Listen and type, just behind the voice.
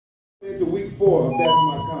Into week 4 of That's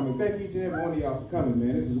My Comment. Thank each and every one of y'all for coming,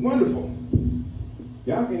 man. This is wonderful.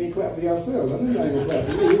 Y'all can't even clap for yourselves. I know y'all ain't gonna clap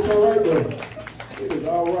for me. It's all right, though. It is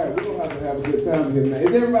all right. We're gonna have to have a good time here tonight.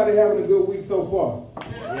 Is everybody having a good week so far?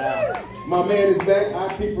 Yeah. My man is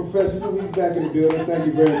back, IT professional. He's back in the building. Thank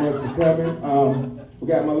you very much for coming. We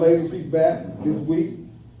got my lady. She's back this week.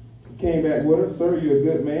 Came back with her. Sir, you're a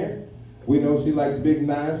good man. We know she likes big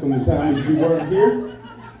knives from the time that you weren't here.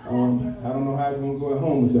 I don't know how it's going to go at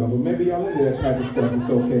home with y'all, but maybe y'all into that type of stuff. It's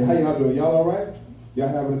okay. How y'all doing? Y'all all right? Y'all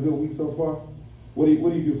having a good week so far? What do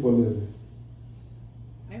you do for a living?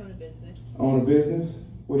 I own a business. Own a business?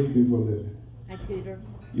 What do you do for a living? I tutor.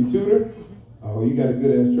 You tutor? Oh, you got a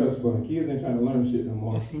good-ass trust fund. Kids ain't trying to learn shit no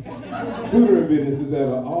more. Tutoring business is at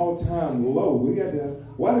an all-time low.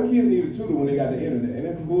 Why do kids need a tutor when they got the internet? Ain't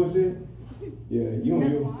that some bullshit? Yeah, you don't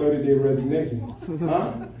give them 30-day resignation.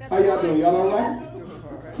 Huh? How y'all doing? Y'all all right?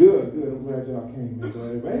 Good. I'm glad y'all came,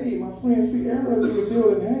 man. Hey, my friend Sierra's in the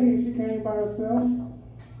building. Hey, she came by herself.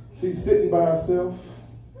 She's sitting by herself.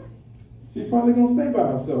 She's probably gonna stay by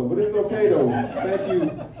herself, but it's okay though. Thank you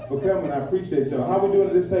for coming. I appreciate y'all. How we doing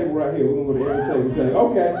at this table right here? We're gonna go to every table. Say,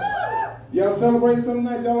 okay. Y'all celebrating something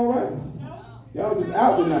tonight? Y'all all right? Y'all just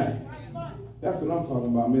out tonight. That's what I'm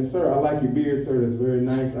talking about, man. Sir, I like your beard, sir. That's very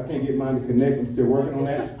nice. I can't get mine to connect. I'm still working on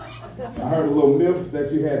that. I heard a little myth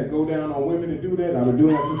that you had to go down on women to do that. I've been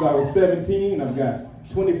doing that since I was 17. I've got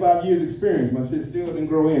 25 years experience. My shit still didn't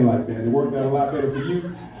grow in like that. It worked out a lot better for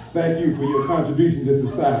you. Thank you for your contribution to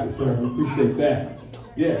society, sir. I appreciate that.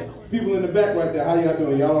 Yes. People in the back right there, how y'all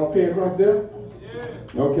doing? Y'all okay across there?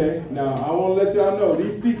 Yeah. Okay. Now, I want to let y'all know,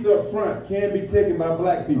 these seats up front can be taken by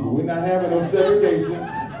black people. We're not having no segregation.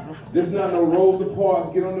 This is not no rows of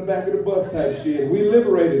parts, get on the back of the bus type shit. We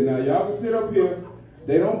liberated now. Y'all can sit up here.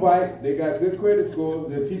 They don't bite. They got good credit scores.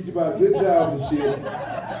 They'll teach you about good jobs and shit.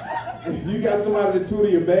 If you got somebody to tutor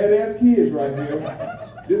your badass kids right here,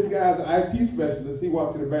 this guy's an IT specialist. He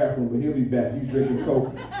walked to the bathroom, but he'll be back. He's drinking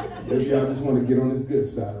Coke. If y'all just want to get on his good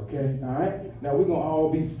side, okay? All right? Now, we're going to all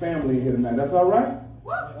be family here tonight. That's all right?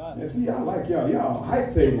 Yeah, see, I like y'all. Y'all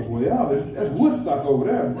hype table, boy. Y'all, that's Woodstock over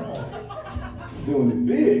there. Doing it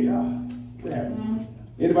big, y'all. Damn.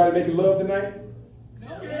 Anybody making love tonight?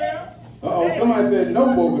 Yeah. Uh-oh, somebody said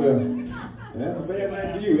nope over there. That's a bad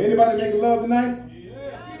night for you. Anybody making love tonight?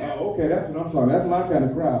 Yeah. Oh, okay, that's what I'm talking. That's my kind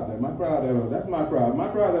of crowd. That's my crowd. My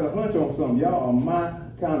crowd got a hunch on something. Y'all are my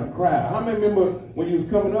kind of crowd. How many remember when you was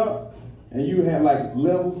coming up and you had like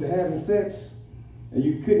levels to having sex and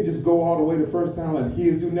you couldn't just go all the way the first time like the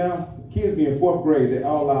kids do now? Kids be in 4th grade, they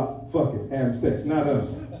all out fucking having sex, not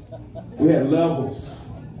us. We had levels.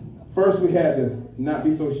 First we had to not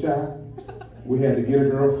be so shy. We had to get a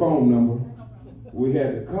girl phone number. We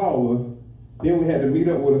had to call her. Then we had to meet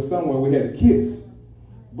up with her somewhere. We had to kiss.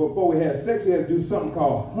 Before we had sex, we had to do something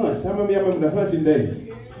called hunch. How many of y'all remember the hunching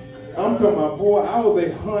days? I'm talking about, boy, I was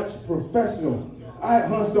a hunch professional. I had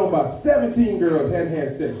hunched on about 17 girls hadn't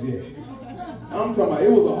had sex yet. I'm talking about,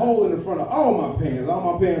 it was a hole in the front of all my pants.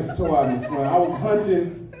 All my pants tore out in the front. I was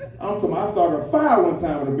hunching. I'm talking about, I started a fire one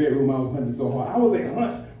time in the bedroom. I was hunching so hard. I was a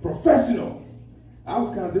hunch professional. I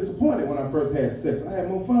was kind of disappointed when I first had sex. I had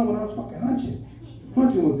more fun when I was fucking hunching.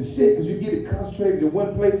 Hunching was the shit because you get it concentrated in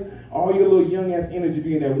one place. All your little young ass energy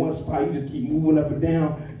be in that one spot. You just keep moving up and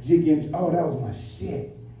down, jigging. Oh, that was my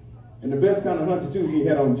shit. And the best kind of hunching too, you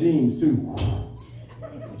had on jeans too.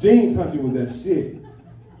 Jeans hunching was that shit.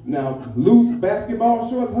 Now, loose basketball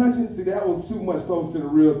shorts hunching, see, that was too much close to the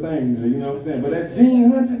real thing, you know what I'm saying? But that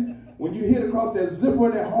jean hunching, when you hit across that zipper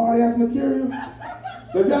of that hard-ass material,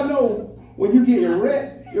 because y'all know, when you get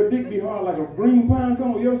erect, your dick be hard like a green pine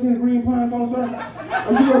cone. You ever seen a green pine cone, sir?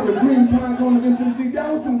 Or you ever a green pine cone against them teeth?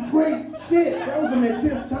 That was some great shit. That was an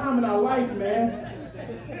intense time in our life, man.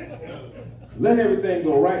 Let everything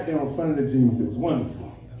go right there in front of the jeans. It was wonderful.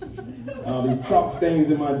 These chalk stains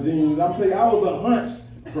in my jeans. I'm telling you, I was a hunch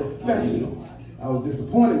professional. I was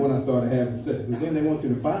disappointed when I started having sex, because then they want you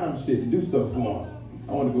to buy them shit and do stuff for them.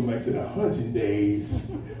 I want to go back to the hunching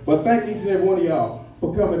days. But thank each and every one of y'all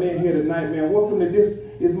for coming in here tonight, man. Welcome to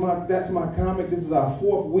That's My Comic. This is our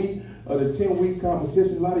 4th week of the 10-week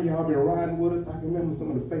competition. A lot of y'all been riding with us. I can remember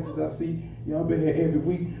some of the faces I see. Y'all been here every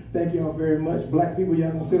week. Thank y'all very much. Black people,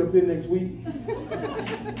 y'all gonna sit up here next week.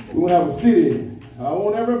 We're gonna have a sit-in. I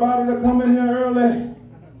want everybody to come in here early.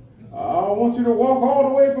 I want you to walk all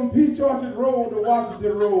the way from Peach Orchard Road to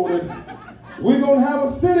Washington Road. And we're going to have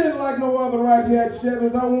a sit-in like no other right here at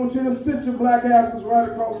Chevy's. I want you to sit your black asses right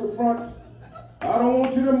across the front. I don't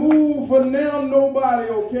want you to move for now nobody,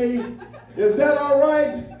 okay? Is that all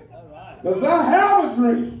right? Because I have a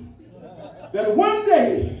dream that one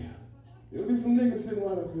day there'll be some niggas sitting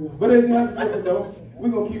right up here. But it's not different though. We're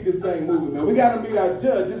going to keep this thing moving, man. We got to meet our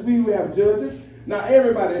judges. We have judges. Now,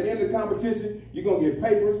 everybody, at the end of the competition, you're going to get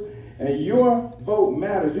papers, and your vote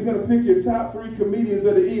matters. You're going to pick your top 3 comedians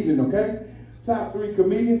of the evening, okay? Top 3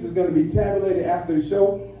 comedians is going to be tabulated after the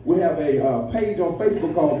show. We have a page on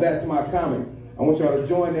Facebook called That's My Comic. I want y'all to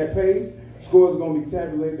join that page. Scores are going to be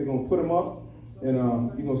tabulated. They're going to put them up, and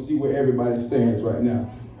you're going to see where everybody stands right now.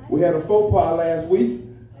 We had a faux pas last week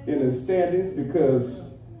in the standings because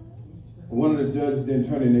one of the judges didn't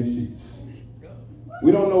turn in their sheets.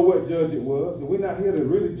 We don't know what judge it was, and we're not here to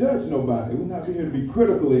really judge nobody. We're not here to be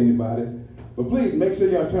critical of anybody. But please, make sure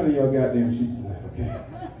y'all turn in your goddamn sheets tonight, okay?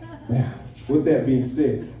 Now, with that being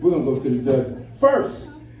said, we're going to go to the judges.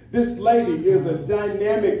 First, this lady is a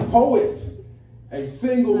dynamic poet, a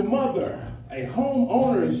single mother, a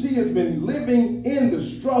homeowner, and she has been living in the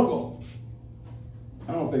struggle.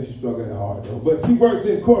 I don't think she struggled that hard, though, but she works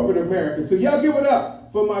in corporate America. So y'all give it up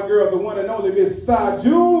for my girl, the one and only Miss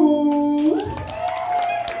Saju.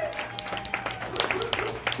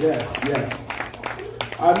 Yes.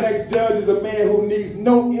 Our next judge is a man who needs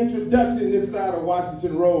no introduction this side of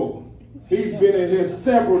Washington Road. He's been in here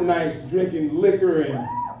several nights drinking liquor and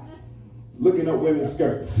looking up women's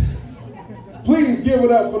skirts. Please give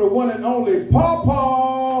it up for the one and only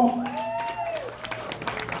Pawpaw.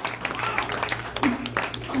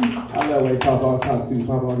 I love the way Pawpaw talks to you.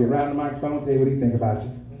 Pawpaw, get right on the microphone, tell you what he think about you.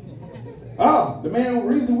 Oh, the man, the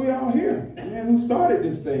reason we're all here. The man who started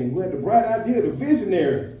this thing, who had the bright idea, the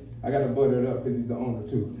visionary. I got to butter it up because he's the owner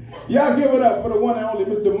too. Y'all give it up for the one and only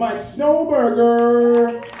Mr. Mike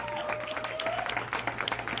Snowberger.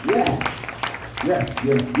 Yes.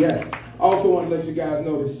 Also want to let you guys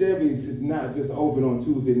know the Chevy's is not just open on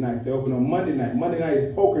Tuesday nights. They're open on Monday night. Monday night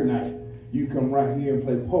is poker night. You come right here and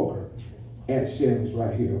play poker at Chevy's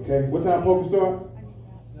right here, okay? What time poker start?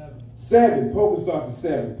 7. Poker starts at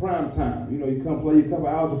 7. Prime time. You know, you come play a couple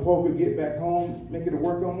hours of poker, get back home, make it to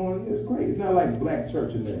work on morning. It's great. It's not like black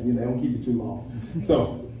church in there. You know, they don't keep you too long.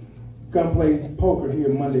 So, come play poker here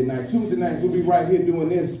Monday night. Tuesday nights, we'll be right here doing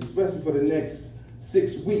this, especially for the next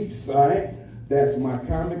 6 weeks, all right? That's my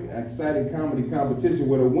exciting comedy competition,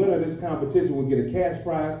 where the winner of this competition will get a cash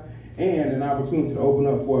prize and an opportunity to open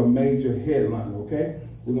up for a major headliner, okay?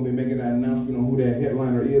 We're going to be making that announcement on who that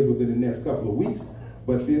headliner is within the next couple of weeks,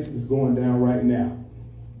 but this is going down right now.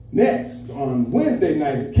 Next, on Wednesday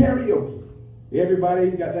night, is karaoke. Everybody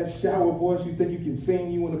got that shower voice, you think you can sing,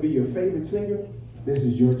 you want to be your favorite singer? This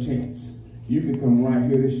is your chance. You can come right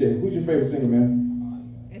here to Chevy. Who's your favorite singer,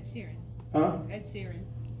 man? Ed Sheeran. Huh? Ed Sheeran.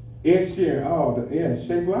 Ed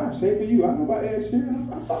Sheeran, Shape of You. I know about Ed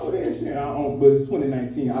Sheeran. I fuck with Ed Sheeran. But it's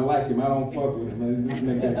 2019. I like him. I don't fuck with him. Let's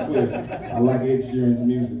make that clear. I like Ed Sheeran's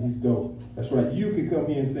music. He's dope. That's right. You can come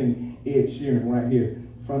here and sing Ed Sheeran right here in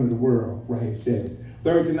front of the world, right here, Chevy.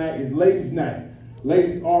 Thursday night is ladies' night.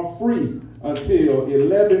 Ladies are free until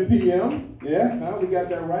 11 p.m. Yeah, we got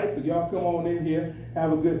that right. So y'all come on in here,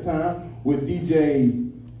 have a good time with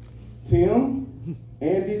DJ Tim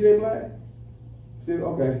and DJ Black. Still,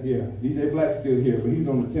 okay, yeah. DJ Black's still here, but he's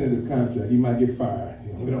on the tentative contract. He might get fired.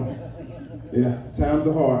 Yeah, times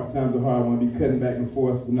are hard. I want to be cutting back and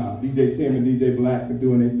forth. But nah, DJ Tim and DJ Black are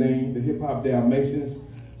doing their thing. The Hip Hop Dalmatians,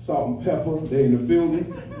 Salt and Pepper, they're in the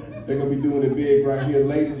building. They're going to be doing it big right here.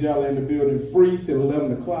 Ladies, y'all in the building free till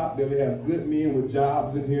 11 o'clock. Then we have good men with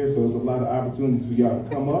jobs in here, so there's a lot of opportunities for y'all to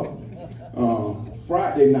come up.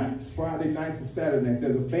 Friday nights and Saturday nights.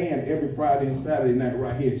 There's a band every Friday and Saturday night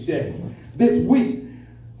right here at Chevy. This week,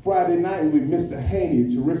 Friday night will be Mr.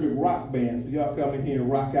 Haney, a terrific rock band. So y'all come in here and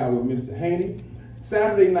rock out with Mr. Haney.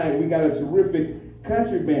 Saturday night, we got a terrific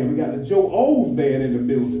country band. We got the Joe Olds band in the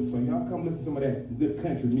building. So y'all come listen to some of that good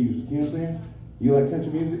country music. You know what I'm saying? You like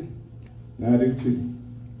country music? No, I do too.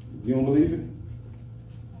 You don't believe it?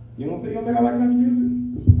 You don't think I like country music?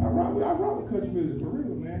 I rock with country music for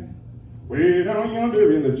real, man. Way down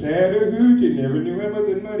yonder in the Chattahoochee, never knew what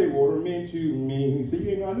the muddy water meant to me. See, you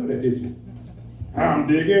didn't know I knew that, did you? I'm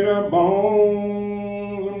digging up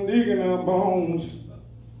bones.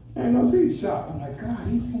 And I see shot. I'm like, God,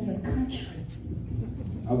 he's singing country.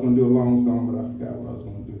 I was going to do a long song, but I forgot what I was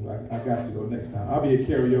going to do. I got you though next time. I'll be at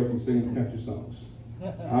karaoke singing country songs.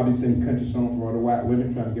 I'll be singing country songs for all the white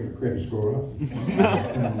women trying to get my credit score up.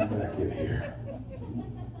 Come back in here.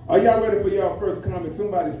 Are y'all ready for y'all first comic?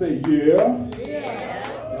 Somebody say, yeah.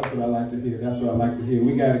 Yeah. That's what I like to hear.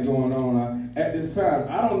 We got it going on. At this time,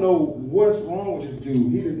 I don't know what's wrong with this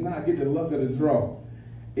dude. He does not get the luck of the draw.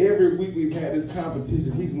 Every week we've had this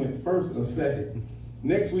competition, he's went first or second.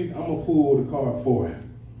 Next week, I'm going to pull the card for him.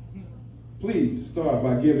 Please start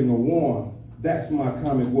by giving a warm, that's my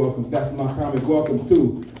comic welcome. That's my comic welcome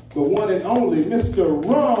to the one and only Mr.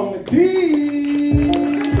 Rum D.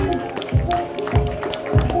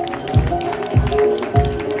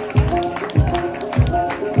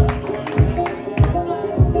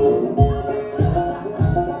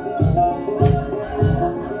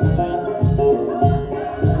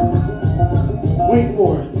 Wait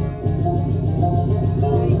for it.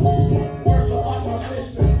 First I fuck my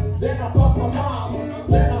sister, then I fuck my mom,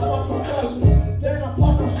 then I fuck my cousin, then I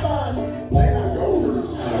fuck my son, then I go.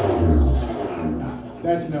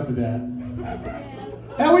 That's enough of that.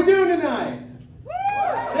 How we doing tonight?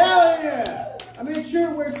 Hell yeah! I made sure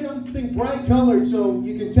to wear something bright colored so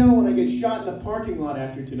you can tell when I get shot in the parking lot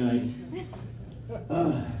after tonight.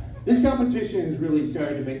 This competition has really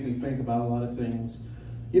started to make me think about a lot of things.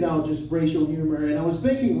 You know, just racial humor. And I was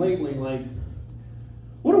thinking lately, like,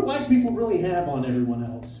 what do white people really have on everyone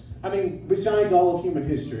else? I mean, besides all of human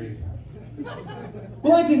history.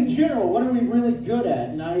 Well, like in general, what are we really good at?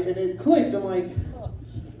 And it clicked. I'm like,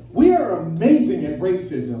 we are amazing at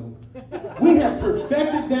racism. We have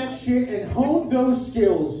perfected that shit and honed those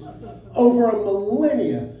skills over a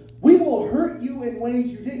millennia. We will hurt you in ways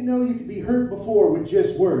you didn't know you could be hurt before with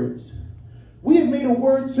just words. We have made a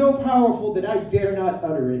word so powerful that I dare not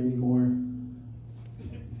utter it anymore.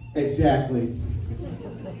 Exactly.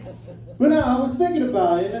 But no, I was thinking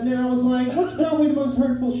about it, and then I was like, what's probably the most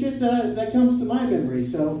hurtful shit that comes to my memory?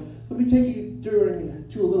 So let me take you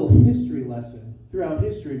to a little history lesson. Throughout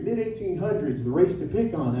history, mid-1800s, the race to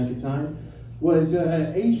pick on at the time was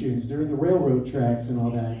Asians during the railroad tracks and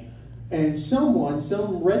all that. And some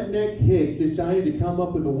redneck hick decided to come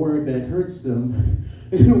up with a word that hurts them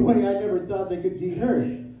in a way I never thought they could be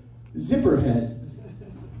heard. Zipperhead.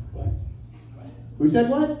 Who said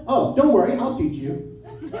what? Oh, don't worry, I'll teach you.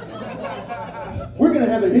 We're going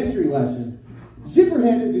to have a history lesson.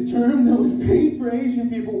 Zipperhead is a term that was made for Asian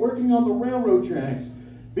people working on the railroad tracks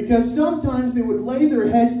because sometimes they would lay their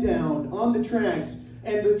head down on the tracks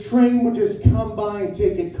and the train would just come by and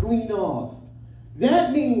take it clean off.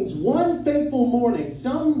 That means one fateful morning,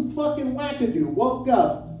 some fucking wackadoo woke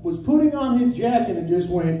up, was putting on his jacket and just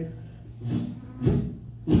went,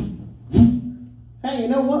 hey, you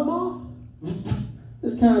know what, Ma?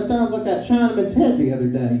 This kind of sounds like that Chinaman's head the other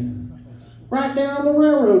day. Right there on the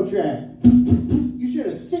railroad track. You should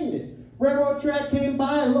have seen it. Railroad track came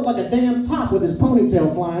by and looked like a damn top with his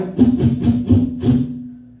ponytail flying.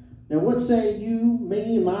 Now what say you,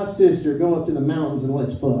 me, and my sister go up to the mountains and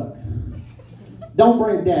let's fuck? Don't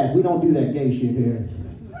bring Dad. We don't do that gay shit here.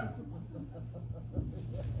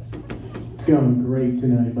 It's going great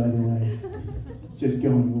tonight, by the way. It's just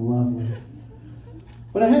going lovely.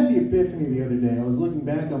 But I had the epiphany the other day. I was looking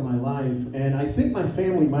back on my life, and I think my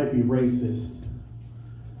family might be racist.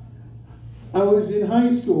 I was in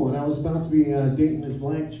high school, and I was about to be dating this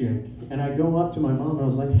black chick. And I go up to my mom, and I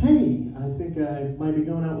was like, hey, I think I might be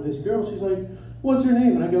going out with this girl. She's like, what's her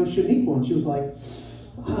name? And I go, Shaniqua. And she was like,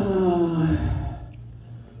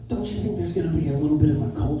 don't you think there's going to be a little bit of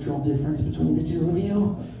a cultural difference between the two of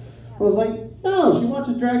you? I was like, no, she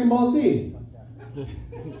watches Dragon Ball Z.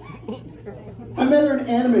 I met her in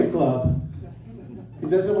anime club.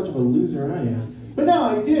 Because that's how much of a loser I am. But no,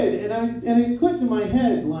 I did, and it clicked in my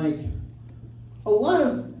head, like, a lot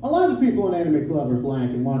of the people in anime club are black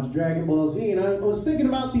and watch Dragon Ball Z, and I was thinking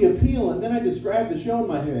about the appeal, and then I described the show in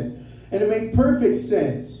my head, and it made perfect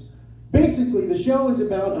sense. Basically, the show is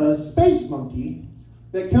about a space monkey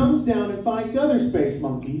that comes down and fights other space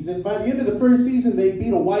monkeys, and by the end of the first season, they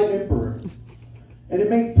beat a white emperor. And it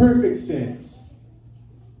made perfect sense.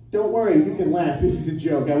 Don't worry, you can laugh. This is a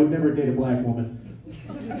joke. I would never date a black woman.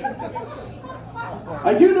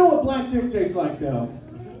 I do know what black dick tastes like, though.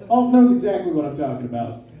 Hulk knows exactly what I'm talking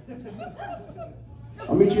about.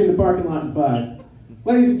 I'll meet you in the parking lot in 5.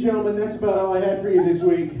 Ladies and gentlemen, that's about all I had for you this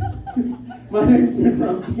week. My name's been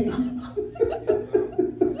Rumty.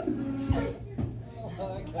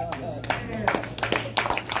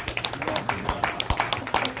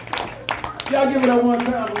 Y'all give it up one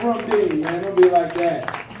time for Rumty, man. It'll be like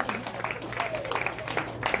that.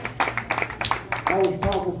 I was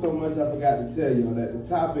talking so much I forgot to tell you that the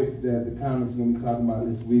topic that the comic's going to be talking about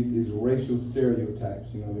this week is racial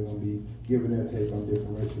stereotypes. You know, they're going to be giving their take on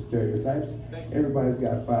different racial stereotypes. Everybody's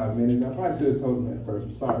got 5 minutes. I probably should have told them that first.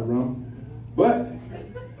 I'm sorry, Rum. But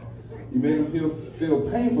you made them feel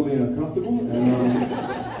painfully uncomfortable. And,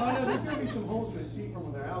 oh no, there's going to be some holes in the seat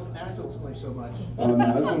from when their assholes play so much. No,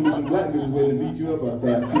 there's going to be some black bitches waiting to beat you up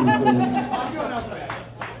outside too. So. I'm going outside.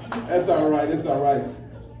 That's all right. That's all right.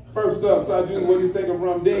 First up, Sajun, what do you think of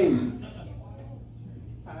Rum Dean?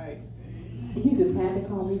 Hi. You just had to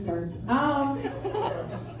call me first. I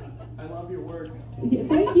love your work. Yeah,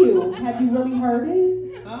 thank you. Have you really heard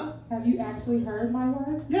it? Huh? Have you actually heard my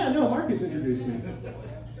work? Yeah, no, Marcus introduced me.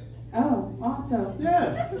 Oh, awesome.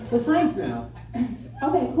 Yeah, we're friends now.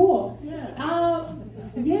 Okay, cool. Yeah.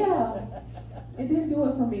 Yeah. It didn't do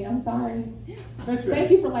it for me. I'm sorry. That's right.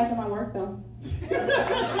 Thank you for liking my work, though.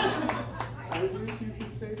 I wish you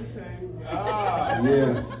could say the same.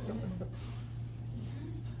 Yes.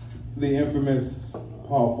 The infamous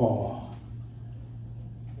Paw Paw.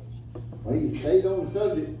 Well, he stayed on the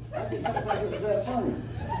subject. I didn't think it was that funny.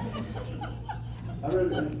 I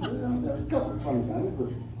read there was a couple of funny things,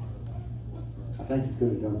 but I think you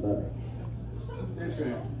could have done better. That's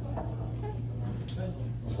right.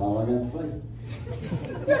 That's all I got to say.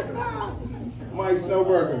 Mike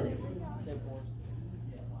Snowburger.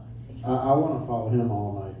 I want to follow him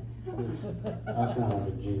all night. I sound like a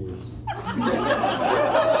genius.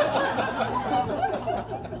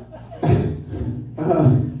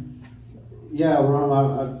 Yeah, Ron, I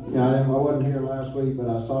wasn't here last week, but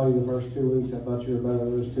I saw you the first 2 weeks. I thought you were better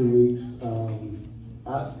those 2 weeks.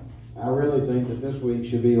 I really think that this week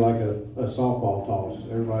should be like a softball toss.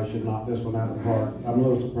 Everybody should knock this one out of the park. I'm a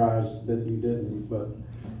little surprised that you didn't, but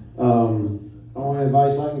only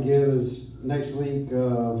advice I can give is next week,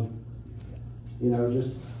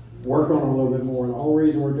 just work on it a little bit more. The whole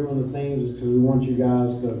reason we're doing the themes is because we want you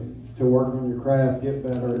guys to work on your craft, get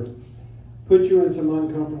better, put you in some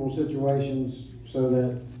uncomfortable situations so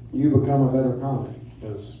that you become a better comic.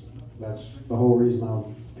 Because that's the whole reason I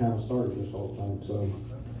kind of started this whole thing. So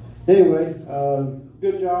anyway,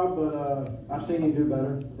 good job, but I've seen you do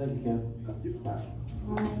better. I think you can. Bye.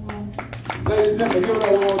 Ladies and gentlemen, give it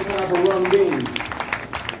up one more time for Rum Beans.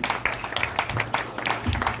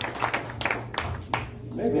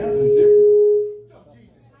 Maybe I'm just different.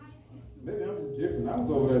 Maybe I'm just different. I was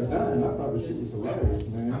over there dying. I thought the shit was hilarious,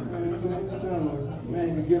 man. Man,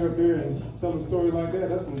 you can get up there and tell a story like that.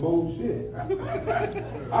 That's some bold shit. I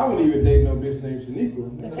wouldn't even date no bitch named Shaniqua.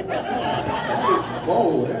 That is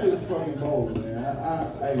bold. That is fucking bold, man.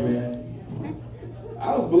 Hey, man.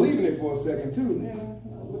 I was believing it for a second, too, man.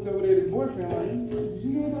 I looked over there at his boyfriend, like, did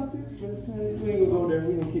you know about this? We ain't gonna go there.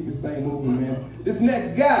 We gonna keep this thing moving, man. This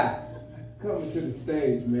next guy coming to the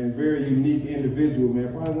stage, man. Very unique individual,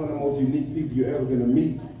 man. Probably one of the most unique people you're ever gonna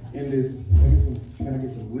meet in this. Can I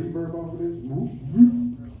get some reverb off of this?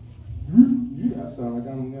 You guys sound like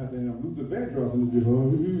I'm goddamn Luther Vandross in this.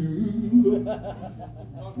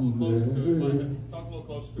 Talk a little closer to it. Talk a little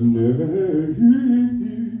closer to it.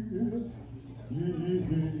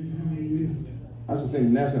 I should sing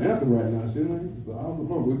the national anthem right now, shouldn't I?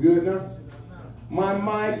 We're good now? My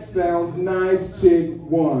mic sounds nice, chick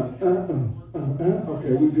one.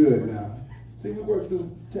 Okay, we're good now. See, we work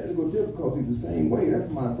through technical difficulties the same way. That's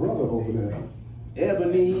my brother over there.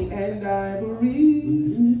 Ebony and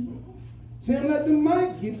Ivory. Tim, let the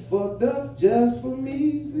mic get fucked up just for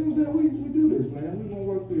me. See what I'm saying? We do this, man. We're gonna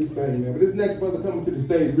work through this thing, man. But this next brother coming to the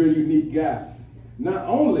stage, real unique guy. Not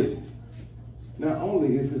only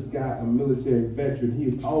is this guy a military veteran, he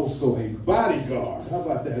is also a bodyguard. How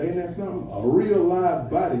about that? Ain't that something? A real live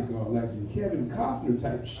bodyguard, like some Kevin Costner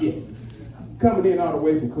type shit. Coming in all the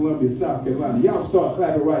way from Columbia, South Carolina. Y'all start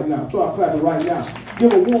clapping right now. Start clapping right now.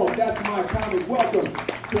 Give a warm, that's my comic. Welcome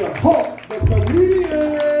to Hulk the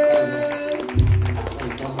Comedian.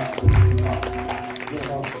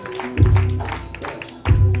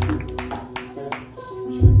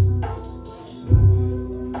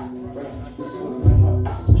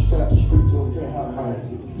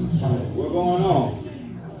 What's going on?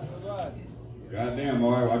 Goddamn,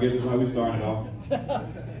 all right, well, I guess that's how we started off.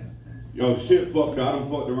 Yo, shit fucked up. I done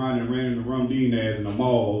fucked around and ran into Rum Dean ass in the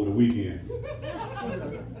mall over the weekend.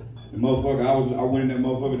 The motherfucker, I went in that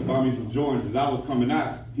motherfucker to buy me some Jordans. As I was coming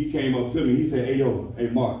out, he came up to me. He said, hey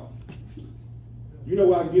Mark, you know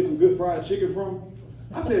where I can get some good fried chicken from?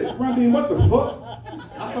 I said, Rum Dean, what the fuck?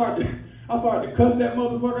 I started to cuss that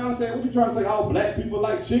motherfucker. I said, what you trying to say, all black people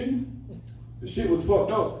like chicken? The shit was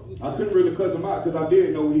fucked up. I couldn't really cuss him out because I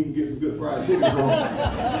did know where he can get some good fried chicken from.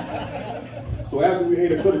 So after we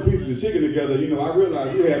ate a couple pieces of chicken together, I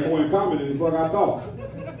realized we had more in common than the fuck I thought.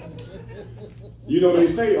 They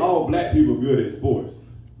say all black people are good at sports.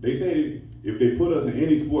 They say if they put us in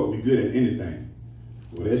any sport, we good at anything.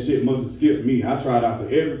 Well, that shit must have skipped me. I tried out for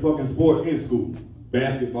every fucking sport in school.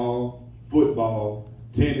 Basketball, football,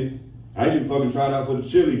 tennis. I even fucking tried out for the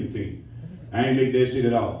cheerleading team. I ain't make that shit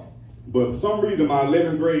at all. But for some reason, my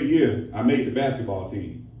 11th grade year, I made the basketball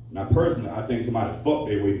team. Now, personally, I think somebody fucked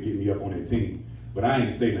their way to get me up on that team. But I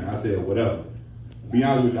ain't say nothing. I said, whatever. To be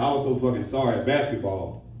honest with you, I was so fucking sorry at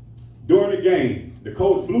basketball. During the game, the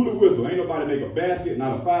coach blew the whistle. Ain't nobody make a basket,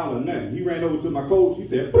 not a foul or nothing. He ran over to my coach. He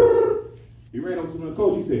said, brrr. He ran over to the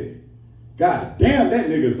coach. He said, "God damn, that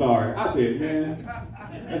nigga sorry." I said, "Man,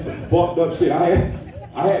 that's some fucked up shit."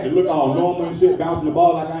 I had to look all normal and shit, bouncing the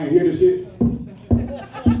ball like I ain't hear the shit.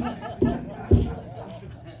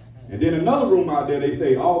 And then another room out there, they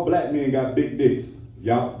say all black men got big dicks. Do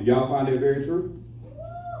y'all find that very true?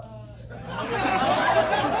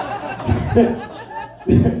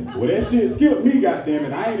 Well, that shit skipped me,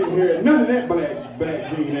 goddammit. I ain't even heard none of that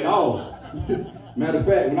black gene at all. Matter of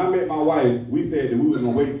fact, when I met my wife, we said that we was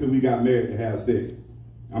gonna wait till we got married to have sex.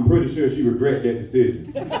 I'm pretty sure she regret that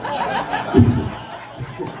decision.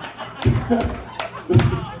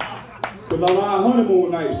 Because on our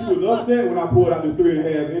honeymoon night, she was upset when I pulled out this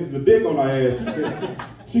 3.5 inches of dick on her ass.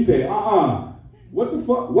 She said, what the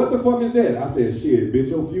fuck is that? I said, shit, bitch,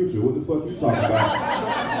 your future. What the fuck you talking about?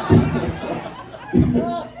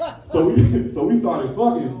 So we started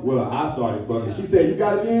fucking. Well, I started fucking. She said, you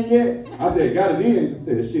got it in yet? I said, got it in. I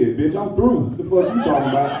said, shit, bitch, I'm through. What the fuck you talking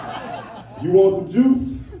about? You want some juice?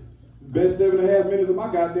 Best 7.5 minutes of my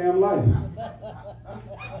goddamn life.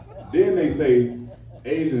 Then they say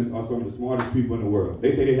Asians are some of the smartest people in the world.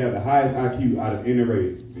 They say they have the highest IQ out of any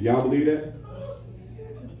race. Do y'all believe that?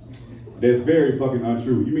 That's very fucking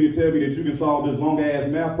untrue. You mean to tell me that you can solve this long ass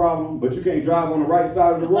math problem, but you can't drive on the right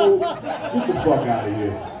side of the road? Get the fuck out of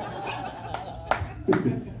here.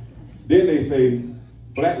 Then they say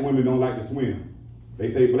black women don't like to swim. They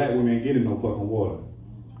say black women ain't getting no fucking water.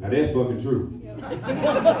 Now that's fucking true.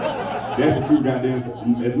 That's the true goddamn.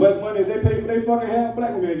 As much money as they pay for their fucking hair,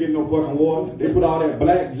 black women ain't getting no fucking water. They put all that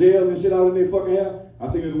black gel and shit out in their fucking hair.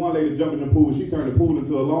 I seen this one lady jump in the pool. She turned the pool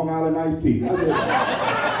into a Long Island iced tea. I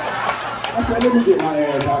said, let me get my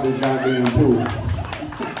ass out this goddamn pool.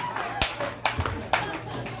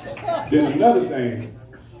 Then another thing,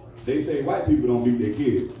 they say white people don't beat their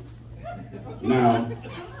kids. Now,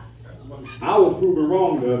 I was proven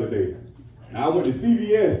wrong the other day. Now, I went to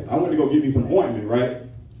CVS. I went to go get me some ointment, right?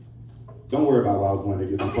 Don't worry about why I was going to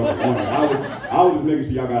get some fucking ointment. I was just making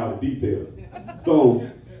sure y'all got all the details. So,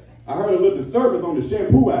 I heard a little disturbance on the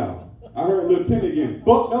shampoo aisle. I heard a little tenant getting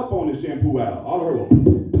fucked up on the shampoo aisle. All I heard was, I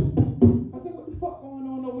said, what the fuck going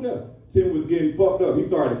on over there? Tim was getting fucked up. He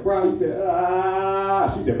started to cry. He said,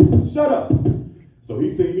 ah. She said, shut up. So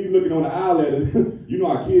he seen me looking on the aisle at him. You know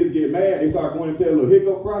how kids get mad. They start going to tell a little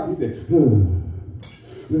hiccup cry. He said,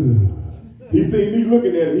 he seen me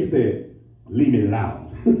looking at him. He said, leave it alone.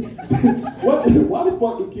 Why the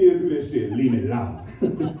fuck do kids do that shit? Leave it alone.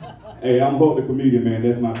 Hey, I'm Hope the comedian, man.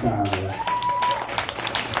 That's my time, man.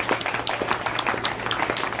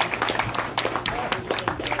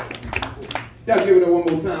 Y'all give it up one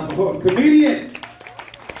more time for Hope the comedian.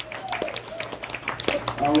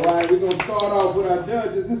 All right, we're going to start off with our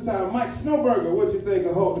judges. This time, Mike Snowberger. What you think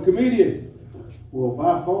of Hope the comedian? Well,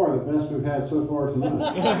 by far the best we've had so far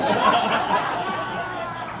tonight.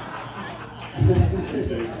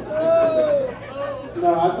 No,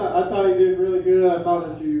 I thought you did really good. I thought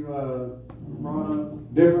that you brought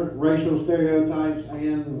up different racial stereotypes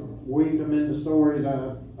and weaved them into stories. I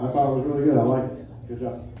thought it was really good. I liked it. Good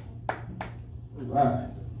job. All right.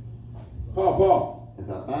 Paul. It's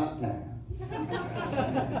about time.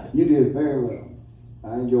 You did very well.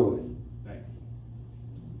 I enjoyed it.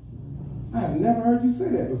 I have never heard you say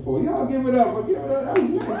that before. Y'all give it up. Give it up. That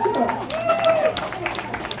was nice.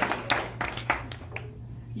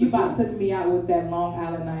 You about took me out with that Long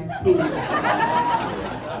Island iced tea.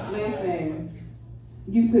 Listen,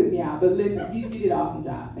 you took me out, but listen, you did an awesome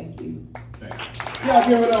job. Thank you. Y'all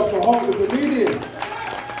give it up for Hope the comedian.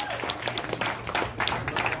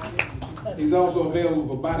 He's also available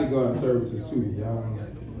for bodyguard services too, y'all.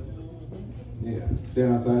 Yeah,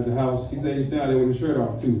 stand outside the house. He said he's down there with his shirt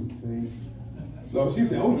off too. So she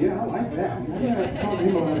said, oh yeah, I like that. I'm gonna have to talk to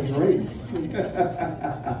him about his race.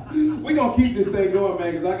 We're gonna keep this thing going,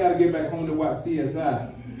 man, because I gotta get back home to watch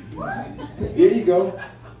CSI. Here you go.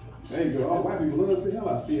 There you go. Oh, white people love the hell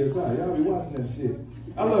out of CSI. Y'all be watching that shit.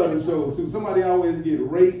 I love them shows too. Somebody always get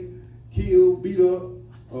raped, killed, beat up,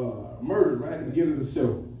 murdered right at the beginning of the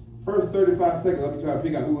show. First 35 seconds, I'll be trying to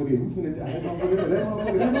pick out who it is. Who's gonna die? That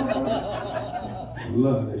motherfucker.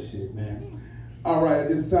 Love that shit, man. All right, at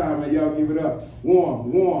this time, man, y'all give it up.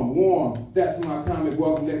 Warm, warm, warm. That's my comic.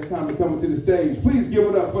 Welcome next comic coming to the stage. Please give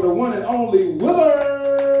it up for the one and only Willard.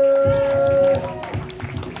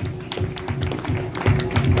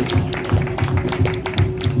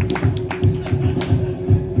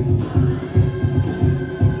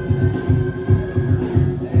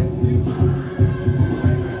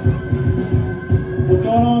 What's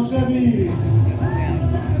going on, Chevy?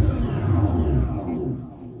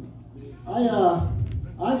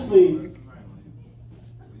 I actually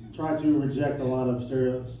try to reject a lot of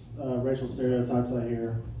racial stereotypes I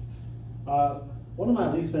hear. One of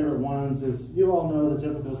my least favorite ones is, you all know the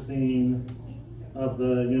typical scene of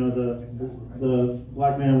the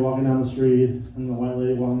black man walking down the street and the white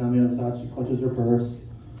lady walking down the other side. She clutches her purse.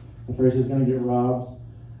 The purse is going to get robbed.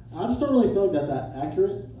 I just don't really feel like that's that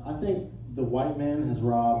accurate. I think the white man has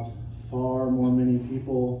robbed far more many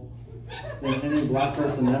people than any black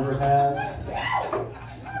person ever has.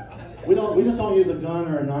 We just don't use a gun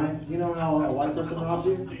or a knife. You know how a white person robs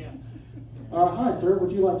you? Hi, sir.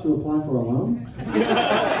 Would you like to apply for a loan?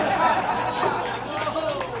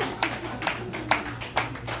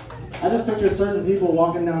 I just picture certain people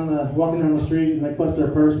walking down the street and they clutch their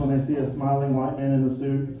purse when they see a smiling white man in a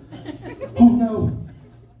suit. Oh no,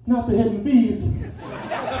 not the hidden fees.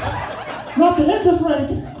 Not the interest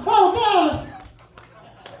rate. Oh God!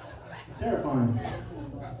 It's terrifying.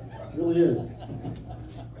 It really is.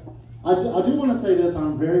 I do want to say this.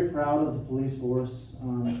 I'm very proud of the police force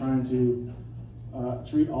trying to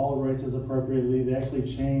treat all races appropriately. They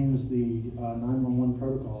actually changed the 911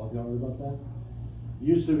 protocol. Have y'all heard about that? It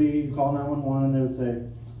used to be you call 911 and they would say,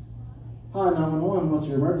 "Hi, 911, what's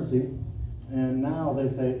your emergency?" And now they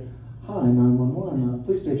say, "Hi, 911,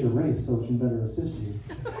 please state your race so we can better assist you."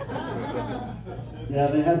 Yeah,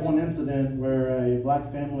 they had one incident where a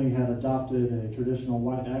black family had adopted a traditional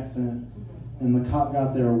white accent and the cop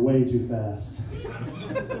got there way too fast.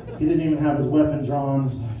 He didn't even have his weapon drawn.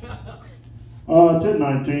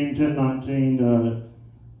 1019,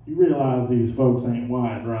 you realize these folks ain't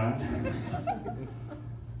white, right?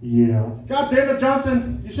 Yeah. God damn it,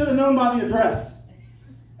 Johnson, you should have known by the address.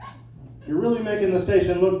 You're really making the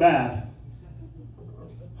station look bad.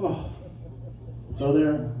 Oh. So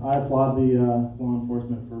there, I applaud the law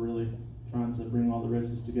enforcement for really trying to bring all the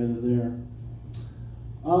races together there.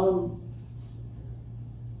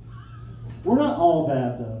 We're not all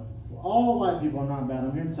bad, though. All white people are not bad.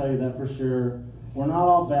 I'm here to tell you that for sure. We're not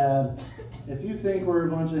all bad. If you think we're a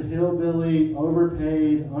bunch of hillbilly,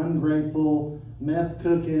 overpaid, ungrateful, meth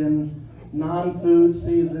cooking, non-food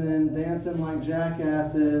season, dancing like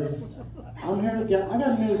jackasses, I'm here to I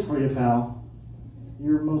got news for you, pal.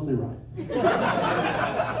 You're mostly right.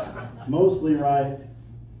 Mostly right.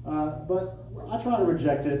 But I try to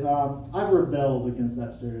reject it. I've rebelled against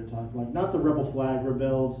that stereotype. Like, not the rebel flag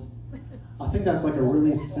rebelled. I think that's like a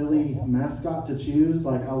really silly mascot to choose.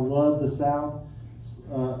 Like, I love the South.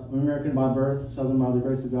 American by birth, Southern by the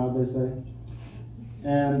grace of God, they say.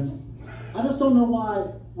 And I just don't know why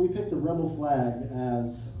we picked the rebel flag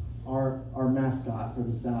as our mascot for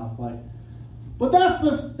the South. Like, but that's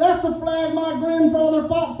the flag my grandfather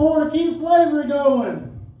fought for to keep slavery going.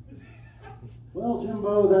 Well,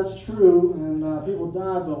 Jimbo, that's true, and people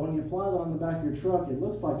died, but when you fly that on the back of your truck, it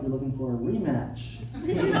looks like you're looking for a rematch.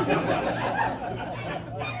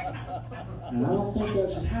 And I don't think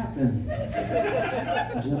that should happen,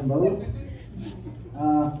 Jimbo.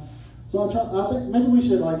 So I think maybe we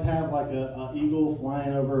should have a eagle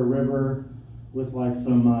flying over a river with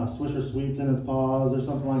some Swisher Sweets in his paws or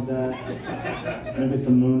something like that. Maybe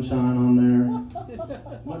some moonshine on there.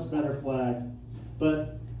 Much better flag.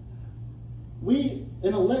 But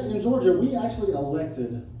in Georgia, we actually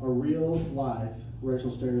elected a real-life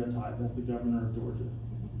racial stereotype as the governor of Georgia.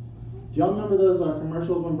 Do y'all remember those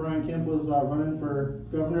commercials when Brian Kemp was running for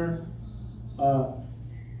governor?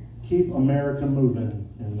 Keep America moving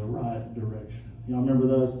in the right direction. Y'all remember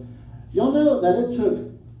those? Y'all know that it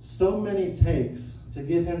took so many takes to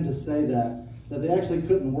get him to say that they actually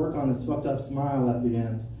couldn't work on his fucked up smile at the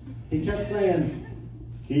end. He kept saying,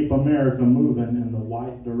 "Keep America moving in the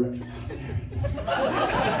white direction."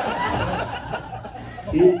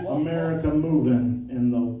 Keep America moving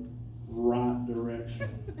in the right direction.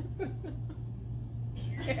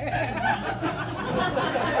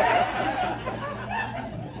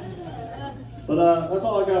 But that's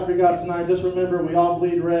all I got for you guys tonight. Just remember, we all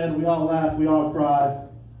bleed red, we all laugh, we all cry.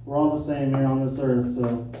 We're all the same here on this earth,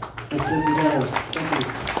 so let's stick together. Thank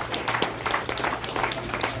you.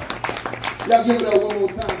 Y'all give it up one more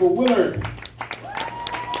time for Willard.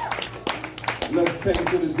 Let's take it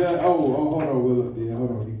to the judge. Oh, hold on, Willard. Yeah,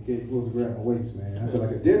 hold on. You can't close to grab my waist, man. I feel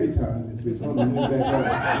like a debutante in this bitch. Hold on, move back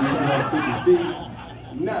up. 50 feet.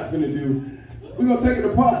 Not finna do. We're gonna take it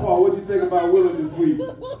to Paw. What you think about Willard this week?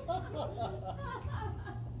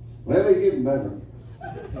 Well, he's getting better.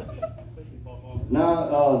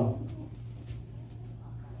 Now,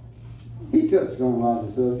 he touched on a lot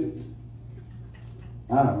of subjects.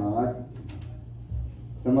 I don't know.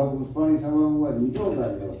 Some of it was funny, some of it wasn't. You doing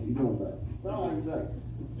better, though. You doing better. That's all I can say.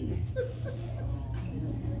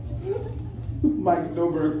 Mike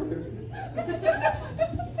Stolberg.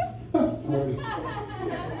 Marty.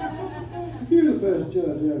 You're the best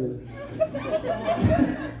judge ever.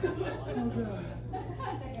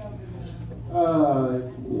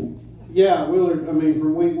 Yeah, Willard, I mean,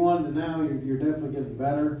 from week one to now, you're definitely getting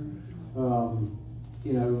better.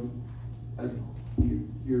 You know,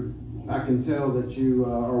 I can tell that you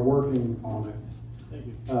are working on it. Thank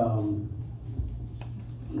you.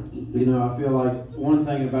 You know, I feel like one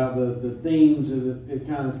thing about the themes is it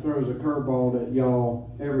kind of throws a curveball that y'all,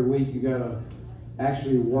 every week you got to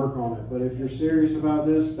actually work on it. But if you're serious about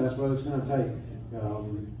this, that's what it's going to take.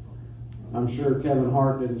 I'm sure Kevin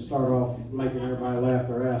Hart didn't start off making everybody laugh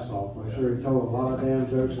their ass off. I'm sure he told a lot of damn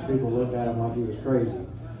jokes and people looked at him like he was crazy.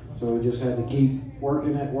 So he just had to keep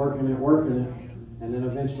working it, and then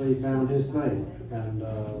eventually he found his thing. And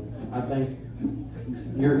I think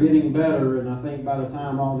you're getting better, and I think by the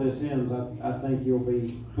time all this ends, I think you'll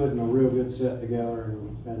be putting a real good set together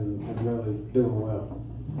and really doing well.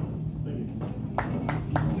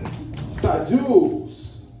 Jules.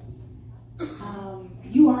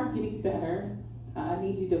 You are getting better. I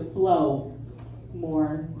need you to flow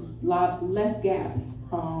more, less gaps,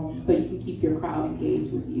 so you can keep your crowd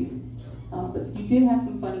engaged with you. But you did have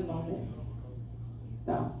some funny moments.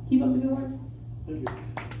 So keep up the good work. Thank you.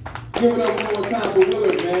 Give it up one more time for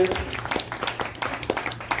Willard, man.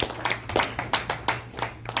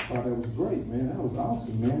 Oh, that was great, man. That was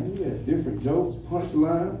awesome, man. He had different jokes,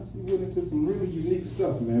 punchlines. He went into some really unique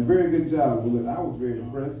stuff, man. Very good job, Willard. I was very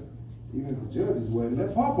impressed. Even if the judges wasn't.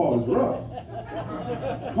 That pawpaw is rough.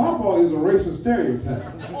 Pawpaw is a racial stereotype.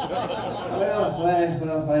 well,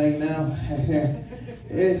 now.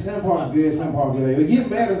 Yeah, some parts good, some parts good. But get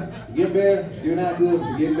better. Get better. You're not good,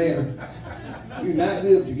 but you get better. You're not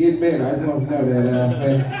good, but you get better. I just want to know that.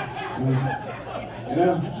 You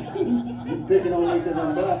know? You picking on me because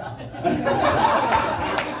I'm black.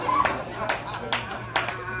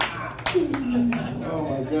 Oh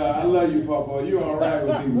my God, I love you, Papa. You all right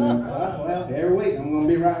with me, man? Well, every week I'm gonna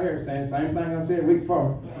be right here saying the same thing I said week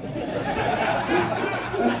before.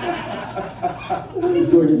 Let's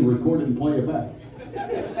go ahead and record it and play it back.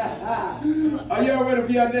 Are y'all ready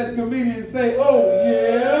for your next comedian to say, oh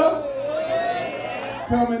yeah?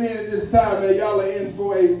 Coming in at this time, man, y'all are in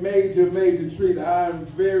for a major treat. I'm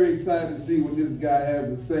very excited to see what this guy has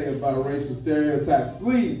to say about racial stereotypes.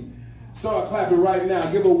 Please start clapping right now.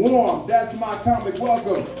 Give a warm, that's my comic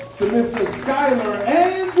welcome to Mr. Skyler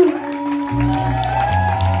Andrews.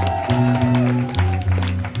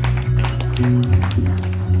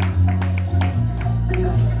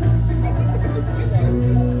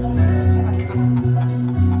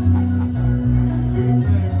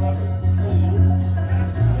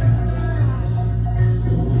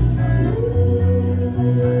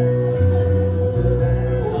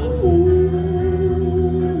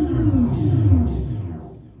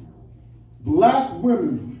 Black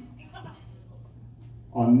women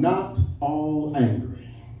are not all angry.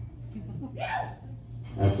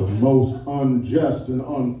 That's a most unjust and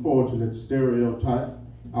unfortunate stereotype.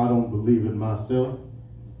 I don't believe it myself.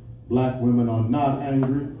 Black women are not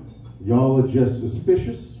angry. Y'all are just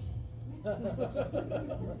suspicious. That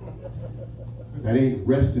ain't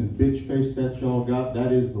resting bitch face that y'all got.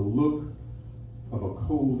 That is the look of a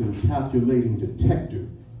cold and calculating detective,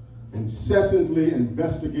 incessantly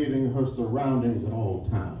investigating her surroundings at all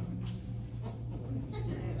times.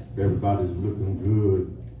 Everybody's looking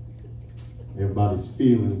good. Everybody's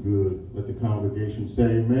feeling good. Let the congregation say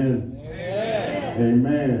amen. Amen.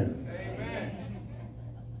 Amen. Amen.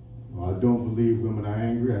 Well, I don't believe women are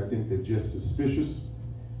angry. I think they're just suspicious.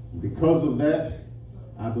 And because of that,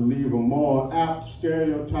 I believe a more apt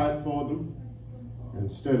stereotype for them,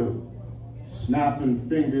 instead of snapping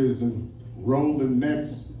fingers and rolling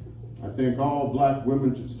necks, I think all black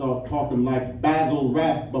women should start talking like Basil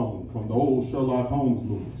Rathbone from the old Sherlock Holmes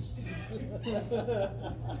movies.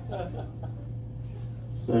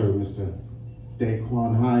 So, Mr.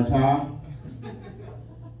 Daquan Hightower,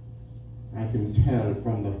 I can tell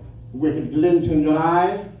from the wicked glint in your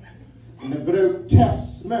eye and the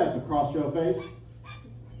grotesque smirk across your face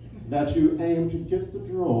that you aim to get the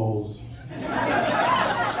draws.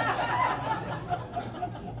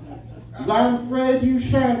 I'm afraid you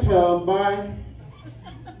shan't tell, boy.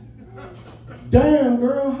 Damn,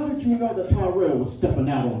 girl, how did you know that Tyrell was stepping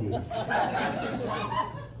out on you?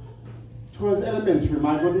 'Twas elementary,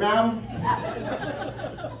 my good man.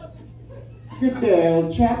 Good day,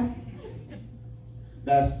 old chap.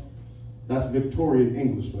 That's Victorian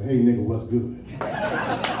English for, hey nigga, what's good?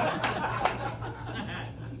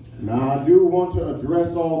 Now, I do want to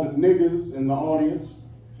address all the niggers in the audience.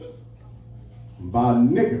 By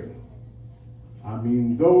nigger, I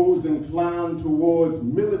mean those inclined towards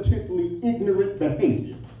militantly ignorant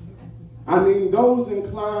behavior. I mean those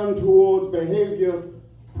inclined towards behavior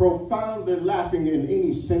profoundly lacking in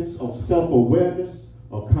any sense of self-awareness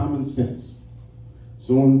or common sense.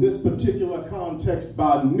 So in this particular context,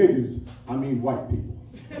 by niggas, I mean white people.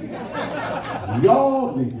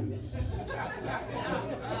 Y'all niggas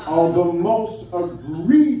are the most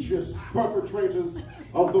egregious perpetrators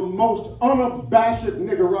of the most unabashed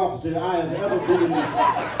niggerosity I have ever been in this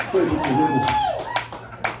place to witness.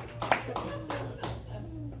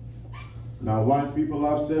 Now, white people,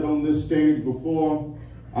 I've said on this stage before,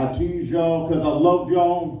 I tease y'all because I love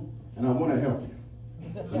y'all and I want to help you.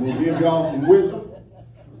 I'm going to give y'all some wisdom.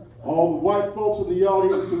 All the white folks in the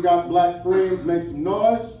audience who got black friends, make some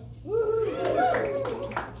noise.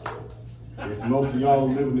 Guess most of y'all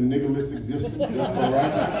are living a niggerless existence. That's all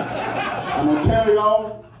right. I'm going to tell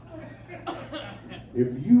y'all, if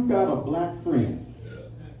you got a black friend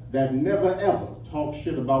that never ever talks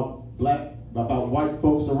shit about white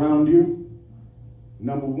folks around you,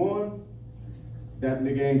 number one, that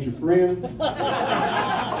nigga ain't your friend.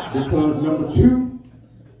 Because number two,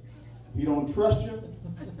 he don't trust you.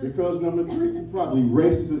 Because number three, he probably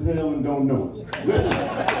racist as hell and don't know it. Listen,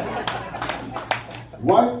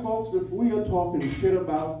 white folks, if we are talking shit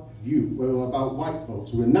about you, well, about white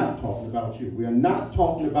folks, we're not talking about you. We are not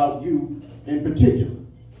talking about you in particular.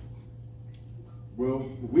 Well,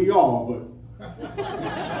 we are, but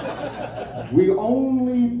we're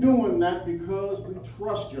only doing that because we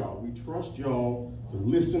trust y'all. We trust y'all to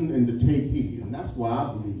listen and to take heed. And that's why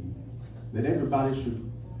I believe that everybody should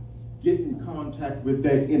get in contact with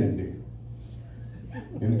that inner nigga.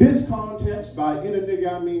 In this context, by inner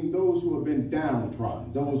nigga, I mean those who have been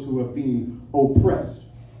downtrodden, those who have been oppressed,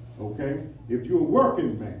 okay? If you're a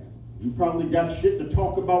working man, you probably got shit to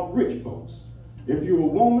talk about rich folks. If you're a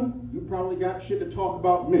woman, you probably got shit to talk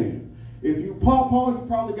about men. If you pawpaw, you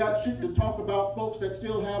probably got shit to talk about folks that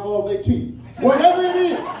still have all their teeth. Whatever it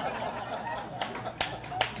is,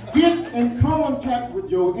 get in contact with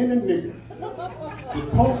your inner nigga to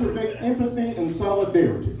cultivate empathy and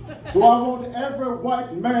solidarity. So I want every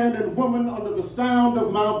white man and woman under the sound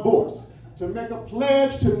of my voice to make a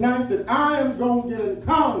pledge tonight that I am going to get in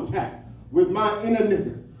contact with my inner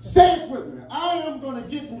nigga. Say it with me. I am going to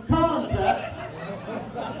get in contact.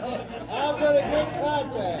 I'm going to get in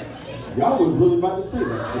contact. Y'all was really about to say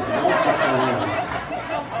that.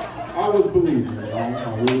 I was believing it. I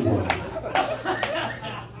really was.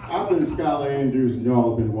 I've been Skylar Andrews and y'all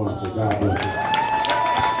have been wonderful. God bless you.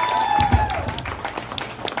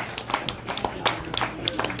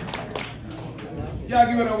 Y'all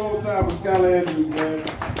give it up one more time for Skylar Andrews, man.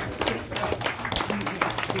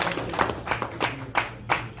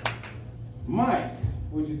 Mike,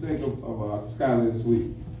 what'd you think of Skylar this week?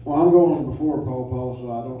 Well, I'm going before Paul, so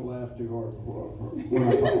I don't laugh too hard when I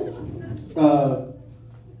talk.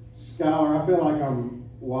 Skylar, I feel like I'm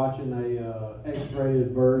watching a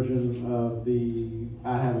X-rated version of the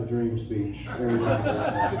 "I Have a Dream" speech every time.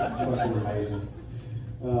 It's fucking amazing.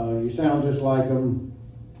 You sound just like him.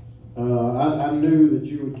 I knew that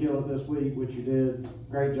you would kill it this week, which you did.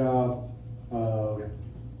 Great job.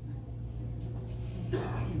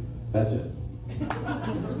 That's it.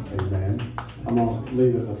 Amen. I'm going to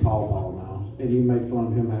leave it to Paul now. And you make fun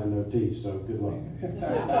of him having no teeth, so good luck.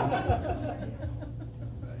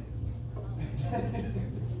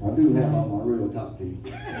 I do have all my real top teeth.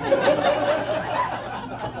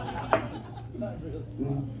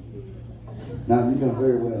 Now, you've done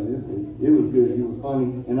very well. It was good. It was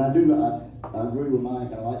funny. And I agree with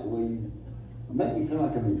Mike. I like the way you make me feel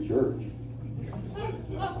like I'm in church.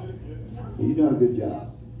 You've done a good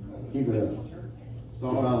job. Keep it up. It's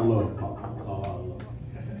all out of love, Papa. It's all out of love.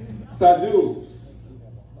 Sadules.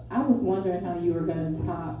 I was wondering how you were going to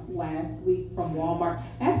top last week from Walmart.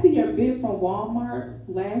 Actually, your bid from Walmart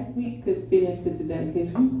last week could fit into today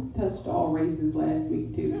because you touched all races last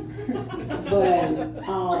week too. But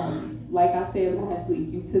like I said last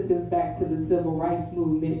week, you took us back to the civil rights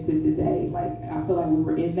movement to today. Like I feel like we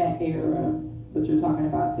were in that era, but you're talking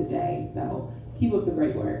about today. So keep up the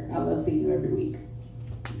great work. I love seeing you every week.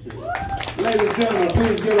 Ladies and gentlemen,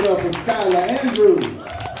 please give it up for Skylar Andrews.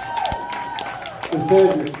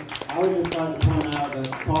 Cedric, I would just like to point out that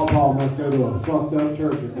Paul must go to a fucked up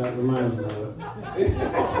church if that reminds me of it.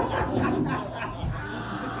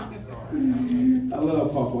 I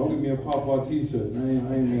love Pawpaw. I'll give me a Pawpaw t-shirt. I ain't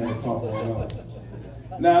mad at Pawpaw at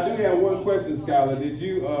all. Now, I do have one question, Skylar. Did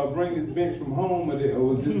you bring this bench from home, or is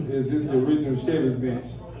this the original Chevy's bench?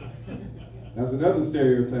 That's another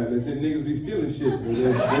stereotype. They said niggas be stealing shit, but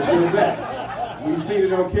they're back. When you seen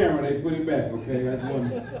it on camera, they put it back, okay? I just want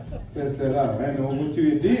to test that out. I didn't know what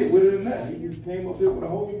you did with it or not. He just came up there with a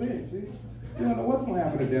whole bench, see? You don't know what's going to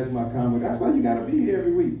happen if that's my comic. That's why you got to be here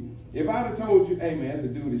every week. If I'd have told you, hey, man, that's a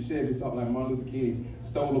dude at Chevy talking like Martin Luther King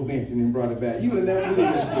stole a bench and then brought it back, you would have never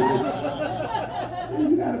believed that story.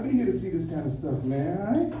 You got to be here to see this kind of stuff, man, all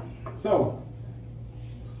right? So,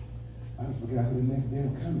 I forgot who the next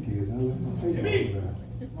damn comic is. I was going to take it.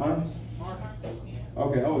 Huh?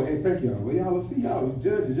 Okay, oh, hey, thank y'all. Well, y'all see, y'all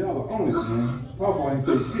judges, y'all are on it, man. Papa ain't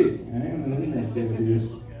say shit. I ain't know what this.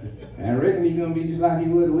 I reckon he's going to be just like he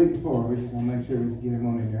was the week before. We're just going to make sure we get him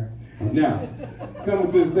on in there. Now,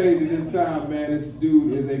 coming to the stage at this time, man, this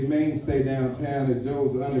dude is a mainstay downtown at